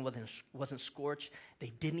clothing wasn't scorched.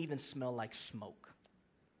 They didn't even smell like smoke.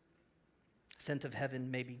 Scent of heaven,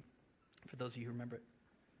 maybe, for those of you who remember it.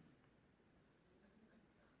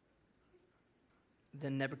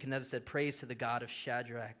 Then Nebuchadnezzar said, praise to the God of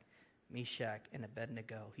Shadrach, Meshach, and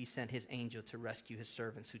Abednego. He sent his angel to rescue his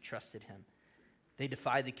servants who trusted him. They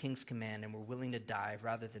defied the king's command and were willing to die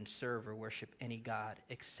rather than serve or worship any god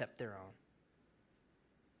except their own.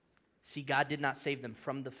 See, God did not save them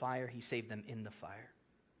from the fire. He saved them in the fire.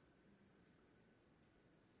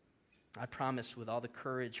 I promise with all the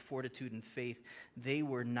courage, fortitude, and faith, they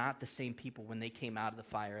were not the same people when they came out of the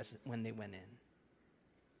fire as when they went in.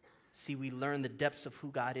 See, we learn the depths of who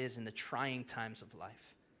God is in the trying times of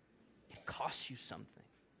life. It costs you something.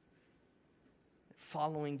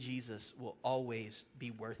 Following Jesus will always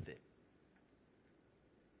be worth it.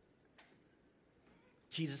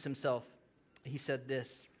 Jesus himself, he said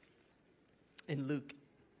this in Luke.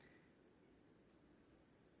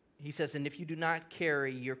 He says, and if you do not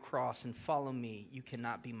carry your cross and follow me, you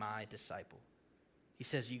cannot be my disciple. He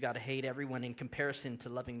says you got to hate everyone in comparison to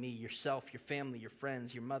loving me, yourself, your family, your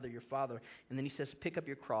friends, your mother, your father. And then he says, pick up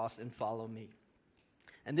your cross and follow me.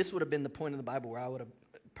 And this would have been the point of the Bible where I would have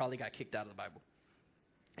probably got kicked out of the Bible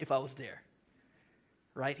if I was there.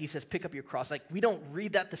 right? He says, pick up your cross. Like, we don't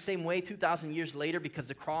read that the same way 2,000 years later because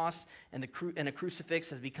the cross and the crucifix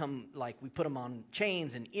has become, like, we put them on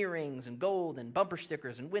chains and earrings and gold and bumper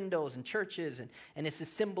stickers and windows and churches, and it's a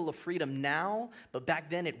symbol of freedom now, but back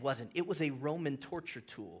then it wasn't. It was a Roman torture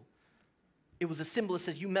tool. It was a symbol that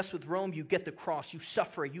says, you mess with Rome, you get the cross, you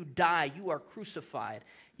suffer, you die, you are crucified,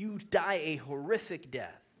 you die a horrific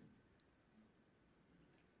death.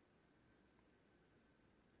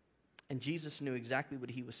 And Jesus knew exactly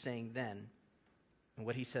what he was saying then and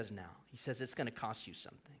what he says now. He says it's going to cost you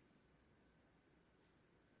something.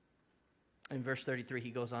 In verse 33,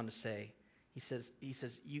 he goes on to say, he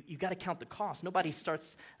says, you got to count the cost. Nobody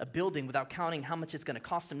starts a building without counting how much it's going to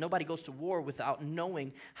cost them. Nobody goes to war without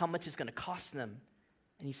knowing how much it's going to cost them.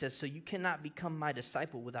 And he says, so you cannot become my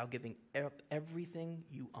disciple without giving up everything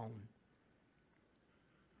you own.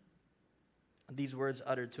 These words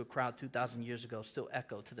uttered to a crowd 2,000 years ago still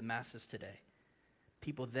echo to the masses today.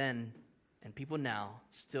 People then and people now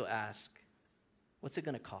still ask, what's it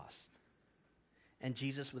going to cost? And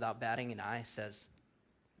Jesus, without batting an eye, says,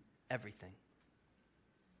 everything.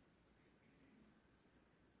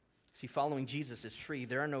 See, following Jesus is free.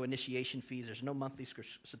 There are no initiation fees. There's no monthly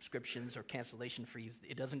subscriptions or cancellation fees.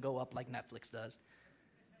 It doesn't go up like Netflix does.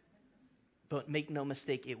 But make no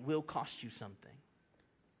mistake, it will cost you something.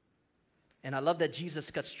 And I love that Jesus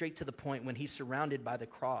got straight to the point when he's surrounded by the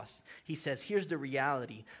cross. He says, here's the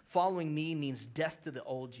reality. Following me means death to the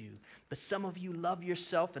old you. But some of you love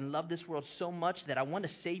yourself and love this world so much that I want to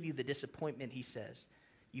save you the disappointment, he says.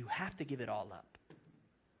 You have to give it all up.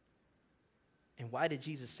 And why did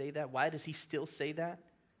Jesus say that? Why does he still say that?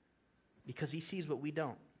 Because he sees what we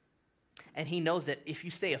don't. And he knows that if you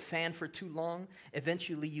stay a fan for too long,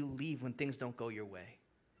 eventually you leave when things don't go your way.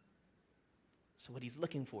 So what he's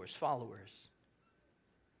looking for is followers.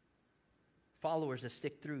 Followers that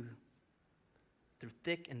stick through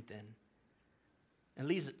thick and thin. And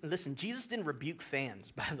listen, Jesus didn't rebuke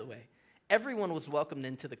fans, by the way. Everyone was welcomed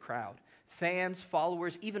into the crowd. Fans,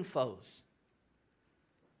 followers, even foes.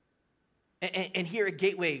 And here at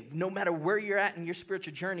Gateway, no matter where you're at in your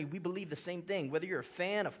spiritual journey, we believe the same thing. Whether you're a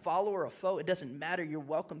fan, a follower, a foe, it doesn't matter. You're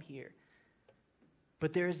welcome here.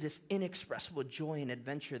 But there is this inexpressible joy and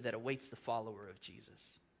adventure that awaits the follower of Jesus.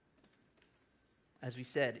 As we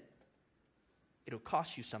said, it'll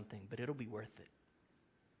cost you something, but it'll be worth it.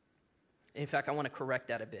 In fact, I want to correct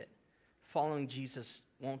that a bit. Following Jesus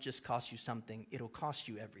won't just cost you something, it'll cost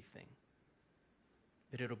you everything.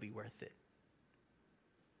 But it'll be worth it.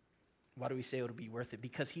 Why do we say it'll be worth it?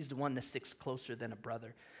 Because he's the one that sticks closer than a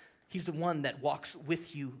brother. He's the one that walks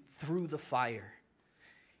with you through the fire.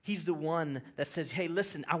 He's the one that says, hey,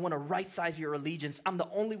 listen, I want to right-size your allegiance. I'm the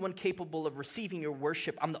only one capable of receiving your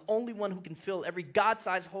worship. I'm the only one who can fill every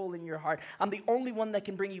God-sized hole in your heart. I'm the only one that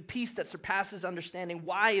can bring you peace that surpasses understanding.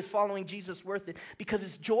 Why is following Jesus worth it? Because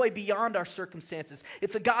it's joy beyond our circumstances.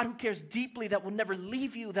 It's a God who cares deeply, that will never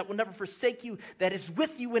leave you, that will never forsake you, that is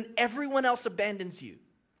with you when everyone else abandons you.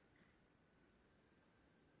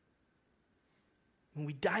 When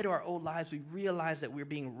we die to our old lives, we realize that we're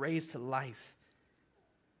being raised to life.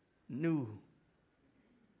 New,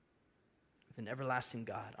 with an everlasting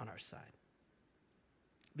God on our side.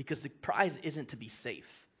 Because the prize isn't to be safe.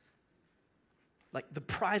 Like the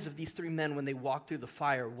prize of these three men when they walked through the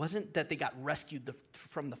fire wasn't that they got rescued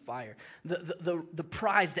from the fire. The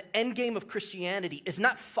prize, the end game of Christianity is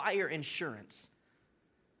not fire insurance.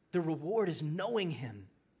 The reward is knowing him.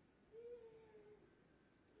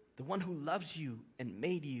 The one who loves you and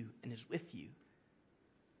made you and is with you.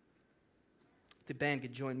 The band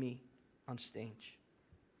could join me on stage.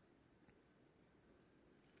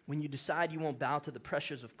 When you decide you won't bow to the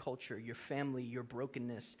pressures of culture, your family, your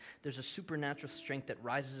brokenness, there's a supernatural strength that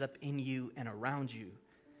rises up in you and around you.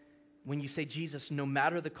 When you say, Jesus, no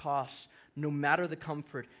matter the cost, no matter the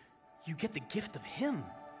comfort, you get the gift of him.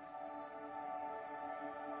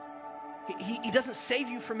 He doesn't save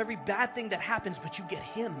you from every bad thing that happens, but you get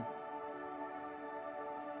him.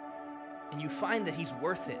 And you find that he's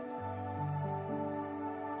worth it.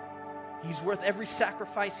 He's worth every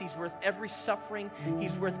sacrifice. He's worth every suffering.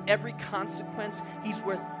 He's worth every consequence. He's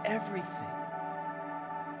worth everything.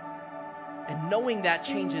 And knowing that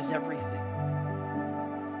changes everything.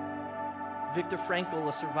 Viktor Frankl,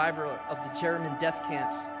 a survivor of the German death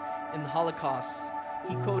camps in the Holocaust,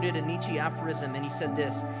 he quoted a Nietzsche aphorism and he said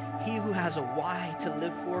this: he who has a why to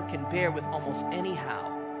live for can bear with almost any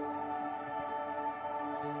how.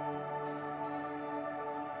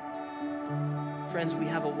 Friends, we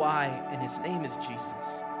have a why, and his name is Jesus.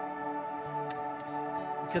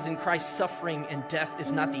 Because in Christ, suffering and death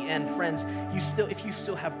is not the end. Friends, if you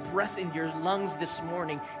still have breath in your lungs this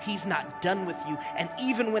morning, he's not done with you. And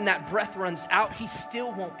even when that breath runs out, he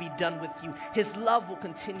still won't be done with you. His love will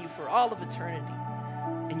continue for all of eternity.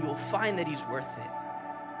 And you will find that he's worth it.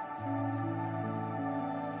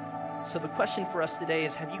 So the question for us today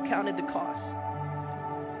is, have you counted the cost?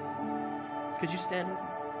 Could you stand with me?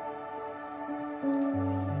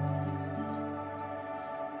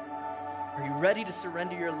 Are you ready to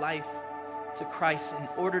surrender your life to Christ in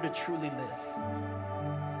order to truly live?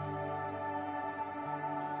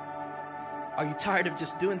 Are you tired of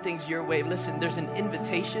just doing things your way? Listen, there's an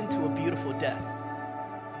invitation to a beautiful death,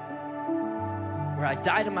 where I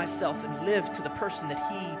die to myself and live to the person that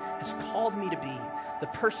he has called me to be, the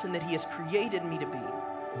person that he has created me to be.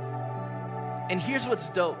 And here's what's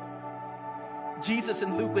dope. Jesus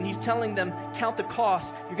in Luke, when he's telling them, count the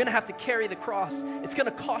cost, you're going to have to carry the cross. It's going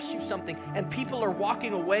to cost you something. And people are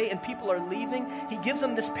walking away and people are leaving. He gives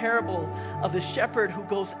them this parable of the shepherd who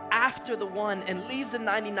goes after the one and leaves the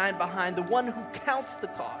 99 behind, the one who counts the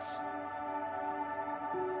cost.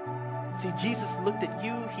 See, Jesus looked at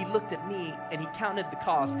you, he looked at me, and he counted the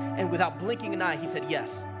cost. And without blinking an eye, he said, yes,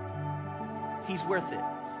 he's worth it.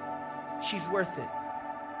 She's worth it.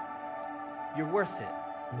 You're worth it.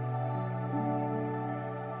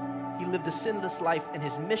 He lived a sinless life, and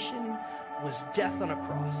his mission was death on a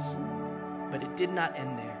cross. But it did not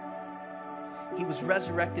end there. He was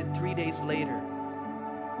resurrected 3 days later.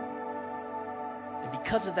 And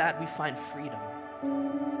because of that, we find freedom.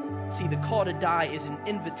 See, the call to die is an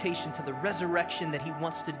invitation to the resurrection that he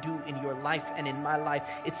wants to do in your life and in my life.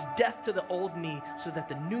 It's death to the old me so that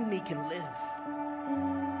the new me can live.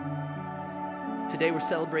 Today we're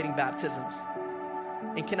celebrating baptisms.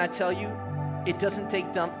 And can I tell you, it doesn't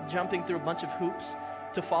take jumping through a bunch of hoops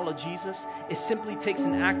to follow Jesus. It simply takes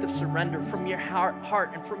an act of surrender from your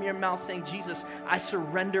heart and from your mouth saying, Jesus, I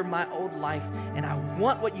surrender my old life and I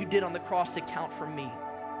want what you did on the cross to count for me.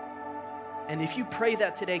 And if you pray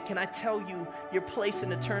that today, can I tell you, your place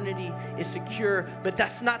in eternity is secure, but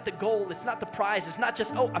that's not the goal. It's not the prize. It's not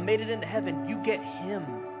just, oh, I made it into heaven. You get him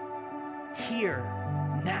here,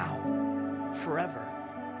 now, forever.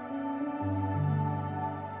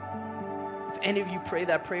 Any of you pray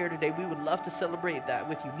that prayer today, we would love to celebrate that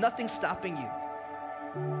with you. Nothing's stopping you.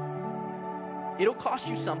 It'll cost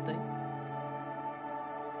you something,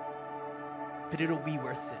 but it'll be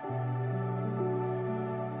worth it.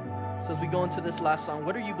 So as we go into this last song,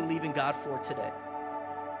 what are you believing God for today?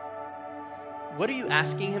 What are you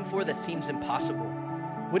asking him for that seems impossible?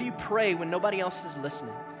 What do you pray when nobody else is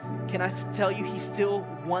listening? Can I tell you, he still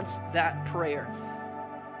wants that prayer.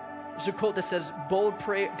 There's a quote that says, bold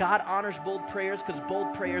prayer, God honors bold prayers because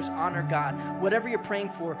bold prayers honor God. Whatever you're praying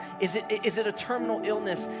for, is it a terminal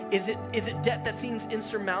illness? Is it debt that seems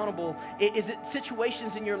insurmountable? Is it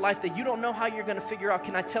situations in your life that you don't know how you're going to figure out?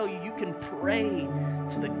 Can I tell you, you can pray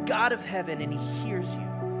to the God of heaven and he hears you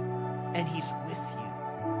and he's with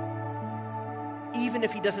you. Even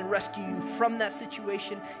if he doesn't rescue you from that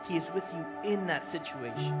situation, he is with you in that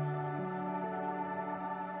situation.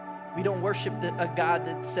 We don't worship a God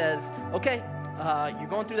that says, okay, you're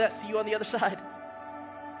going through that, see you on the other side.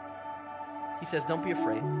 He says, don't be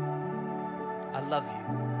afraid. I love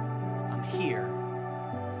you. I'm here.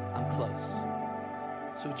 I'm close.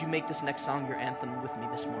 So would you make this next song your anthem with me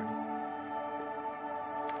this morning?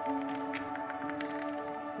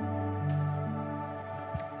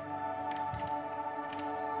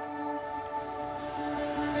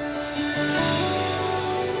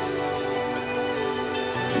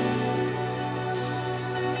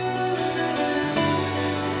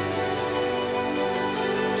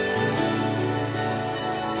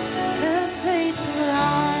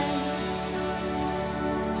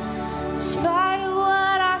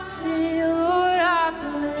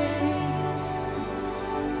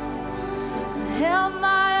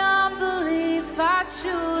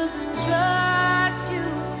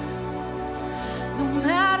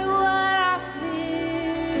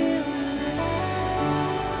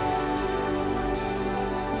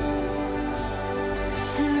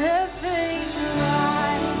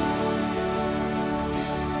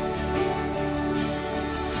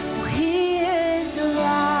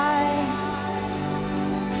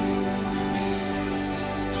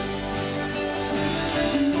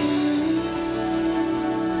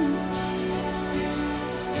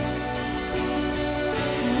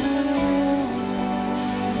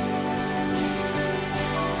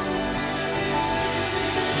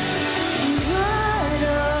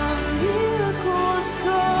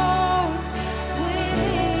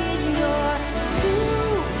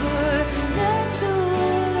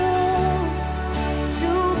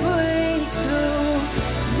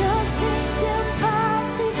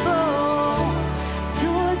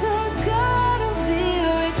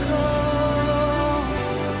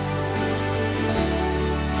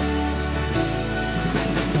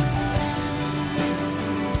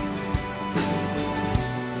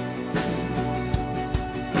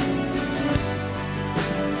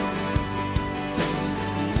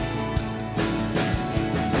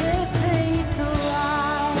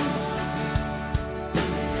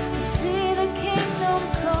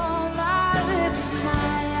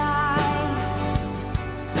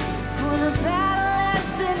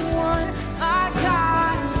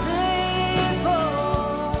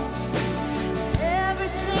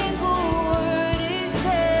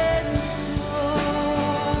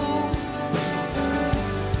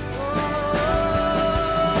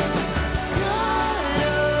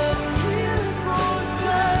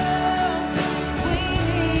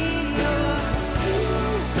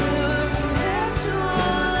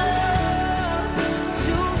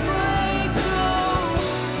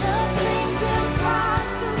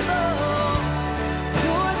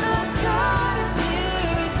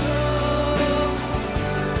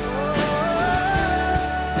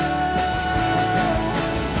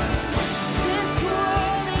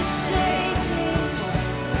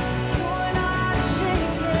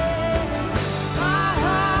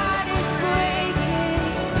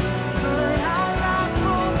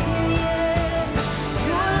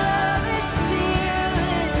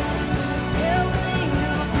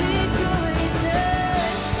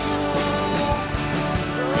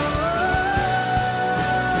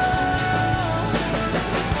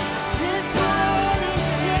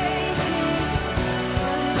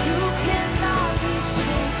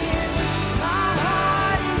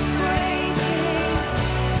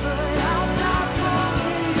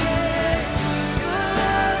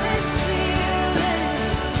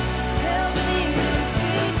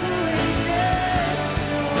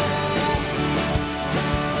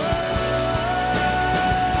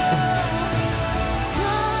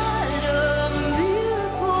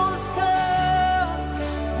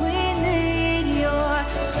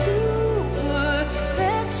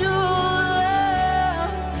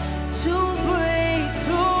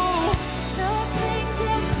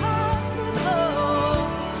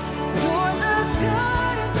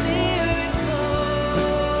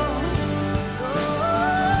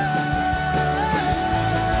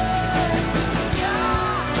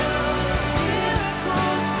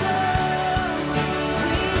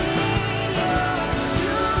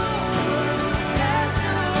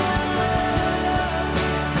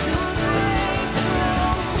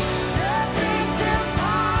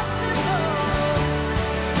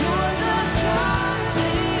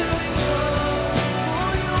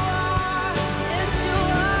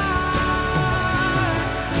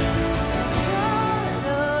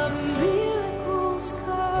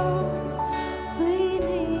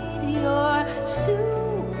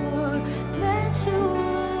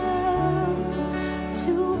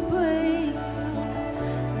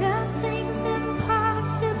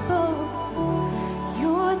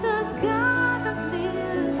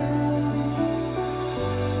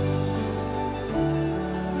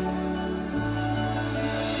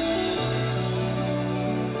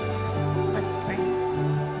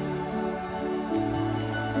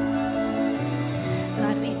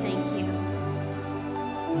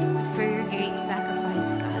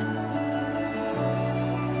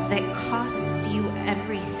 that cost you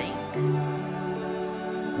everything.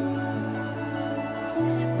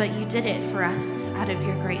 But you did it for us out of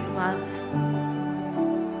your great love.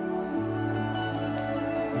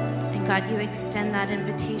 And God, you extend that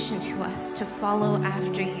invitation to us to follow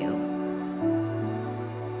after you.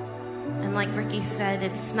 And like Ricky said,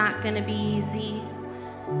 it's not going to be easy.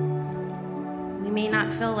 We may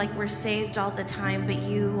not feel like we're saved all the time, but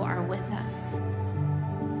you are with us.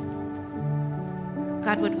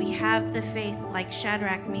 God, would we have the faith like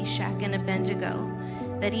Shadrach, Meshach, and Abednego,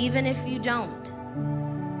 that even if you don't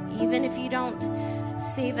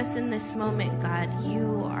save us in this moment, God,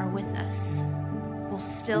 you are with us. We'll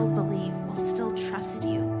still believe, we'll still trust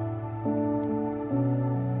you.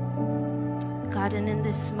 God, and in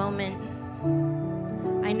this moment,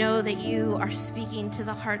 I know that you are speaking to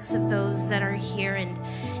the hearts of those that are here. And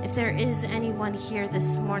if there is anyone here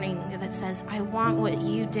this morning that says, I want what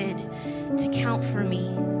you did to count for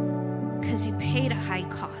me because you paid a high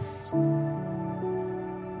cost.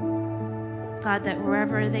 God, that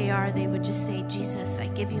wherever they are, they would just say, Jesus, I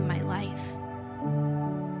give you my life.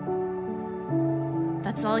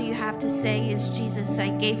 That's all you have to say is, Jesus, I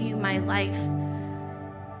gave you my life.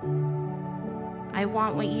 I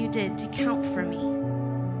want what you did to count for me.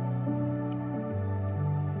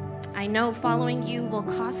 I know following you will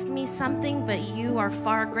cost me something, but you are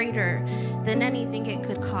far greater than anything it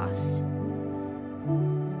could cost.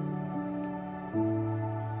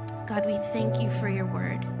 God, we thank you for your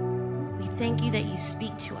word. We thank you that you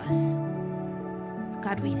speak to us.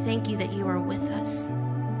 God, we thank you that you are with us.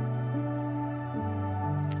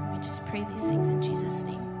 We just pray these things in Jesus'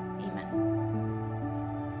 name.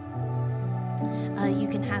 Amen. You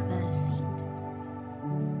can have a seat.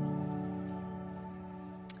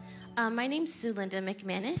 My name's Sue Linda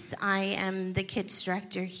McManus. I am the kids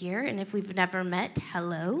director here, and if we've never met,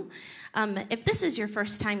 hello. If this is your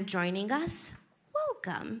first time joining us,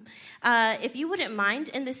 welcome. If you wouldn't mind,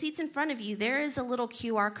 in the seats in front of you, there is a little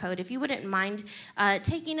QR code. If you wouldn't mind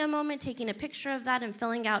taking a moment, taking a picture of that and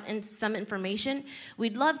filling out some information,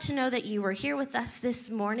 we'd love to know that you were here with us this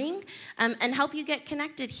morning and help you get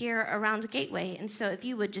connected here around Gateway. And so if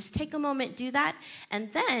you would just take a moment, do that.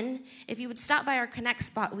 And then if you would stop by our Connect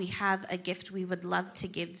spot, we have a gift we would love to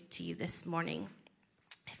give to you this morning.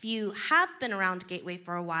 If you have been around Gateway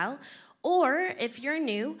for a while, or if you're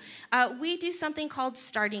new, we do something called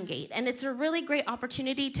Starting Gate, and it's a really great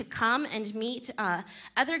opportunity to come and meet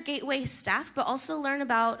other Gateway staff, but also learn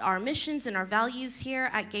about our missions and our values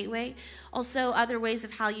here at Gateway. Also, other ways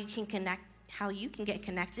of how you can get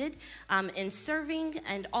connected in serving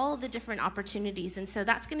and all the different opportunities. And so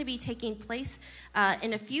that's going to be taking place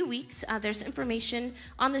in a few weeks. There's information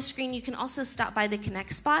on the screen. You can also stop by the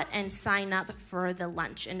Connect spot and sign up for the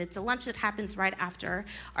lunch. And it's a lunch that happens right after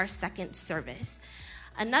our second service.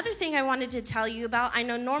 Another thing I wanted to tell you about, I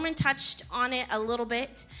know Norman touched on it a little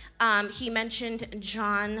bit. He mentioned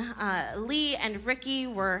John Lee and Ricky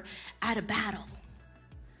were at a battle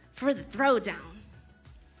for the throwdown.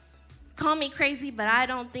 Call me crazy, but I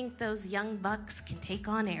don't think those young bucks can take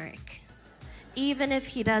on Eric, even if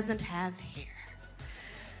he doesn't have hair.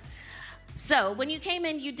 So when you came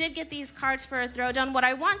in, you did get these cards for a throwdown. What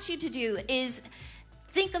I want you to do is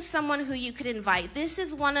think of someone who you could invite. This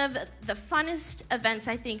is one of the funnest events,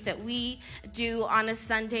 I think, that we do on a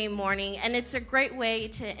Sunday morning, and it's a great way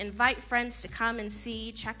to invite friends to come and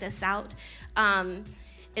check us out.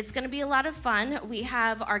 It's going to be a lot of fun. We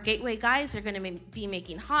have our Gateway guys. They're going to be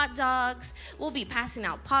making hot dogs. We'll be passing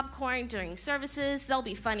out popcorn during services. There'll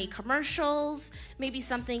be funny commercials, maybe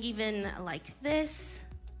something even like this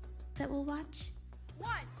that we'll watch. 1,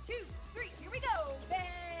 2, 3, here we go.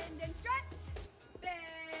 Bend and stretch.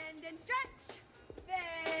 Bend and stretch.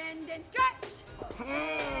 Bend and stretch.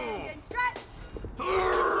 Bend and stretch.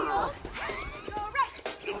 Heels. Go right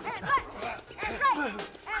and left and right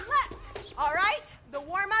and left. All right. The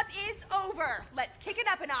warm-up is over. Let's kick it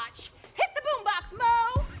up a notch. Hit the boombox,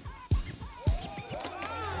 Mo!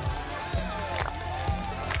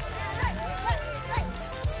 Right.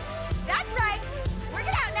 That's right. Work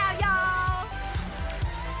it out now, y'all.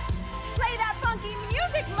 Play that funky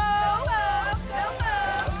music, Mo! Mo.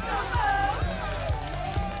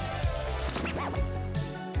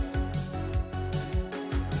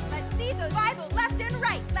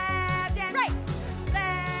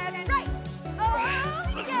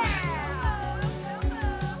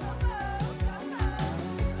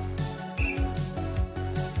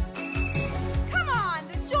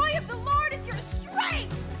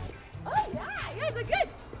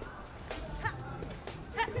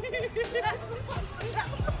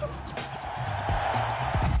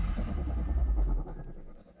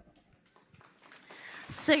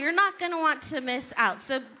 So you're not going to want to miss out.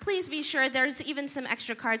 So please be sure there's even some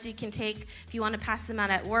extra cards you can take if you want to pass them out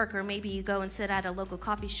at work, or maybe you go and sit at a local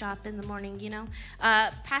coffee shop in the morning,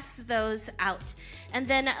 pass those out. And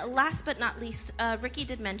then last but not least, Ricky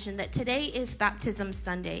did mention that today is Baptism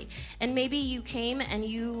Sunday. And maybe you came and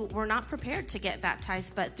you were not prepared to get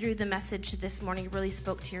baptized, but through the message this morning really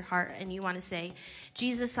spoke to your heart and you want to say,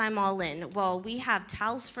 Jesus, I'm all in. Well, we have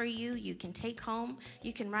towels for you. You can take home.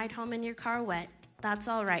 You can ride home in your car wet. That's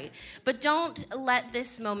all right. But don't let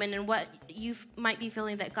this moment and what you might be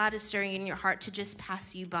feeling that God is stirring in your heart to just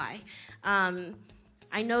pass you by.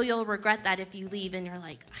 I know you'll regret that if you leave and you're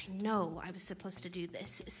like, I know I was supposed to do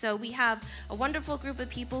this. So we have a wonderful group of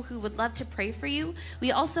people who would love to pray for you.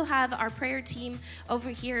 We also have our prayer team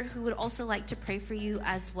over here who would also like to pray for you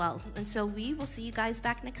as well. And so we will see you guys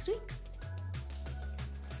back next week.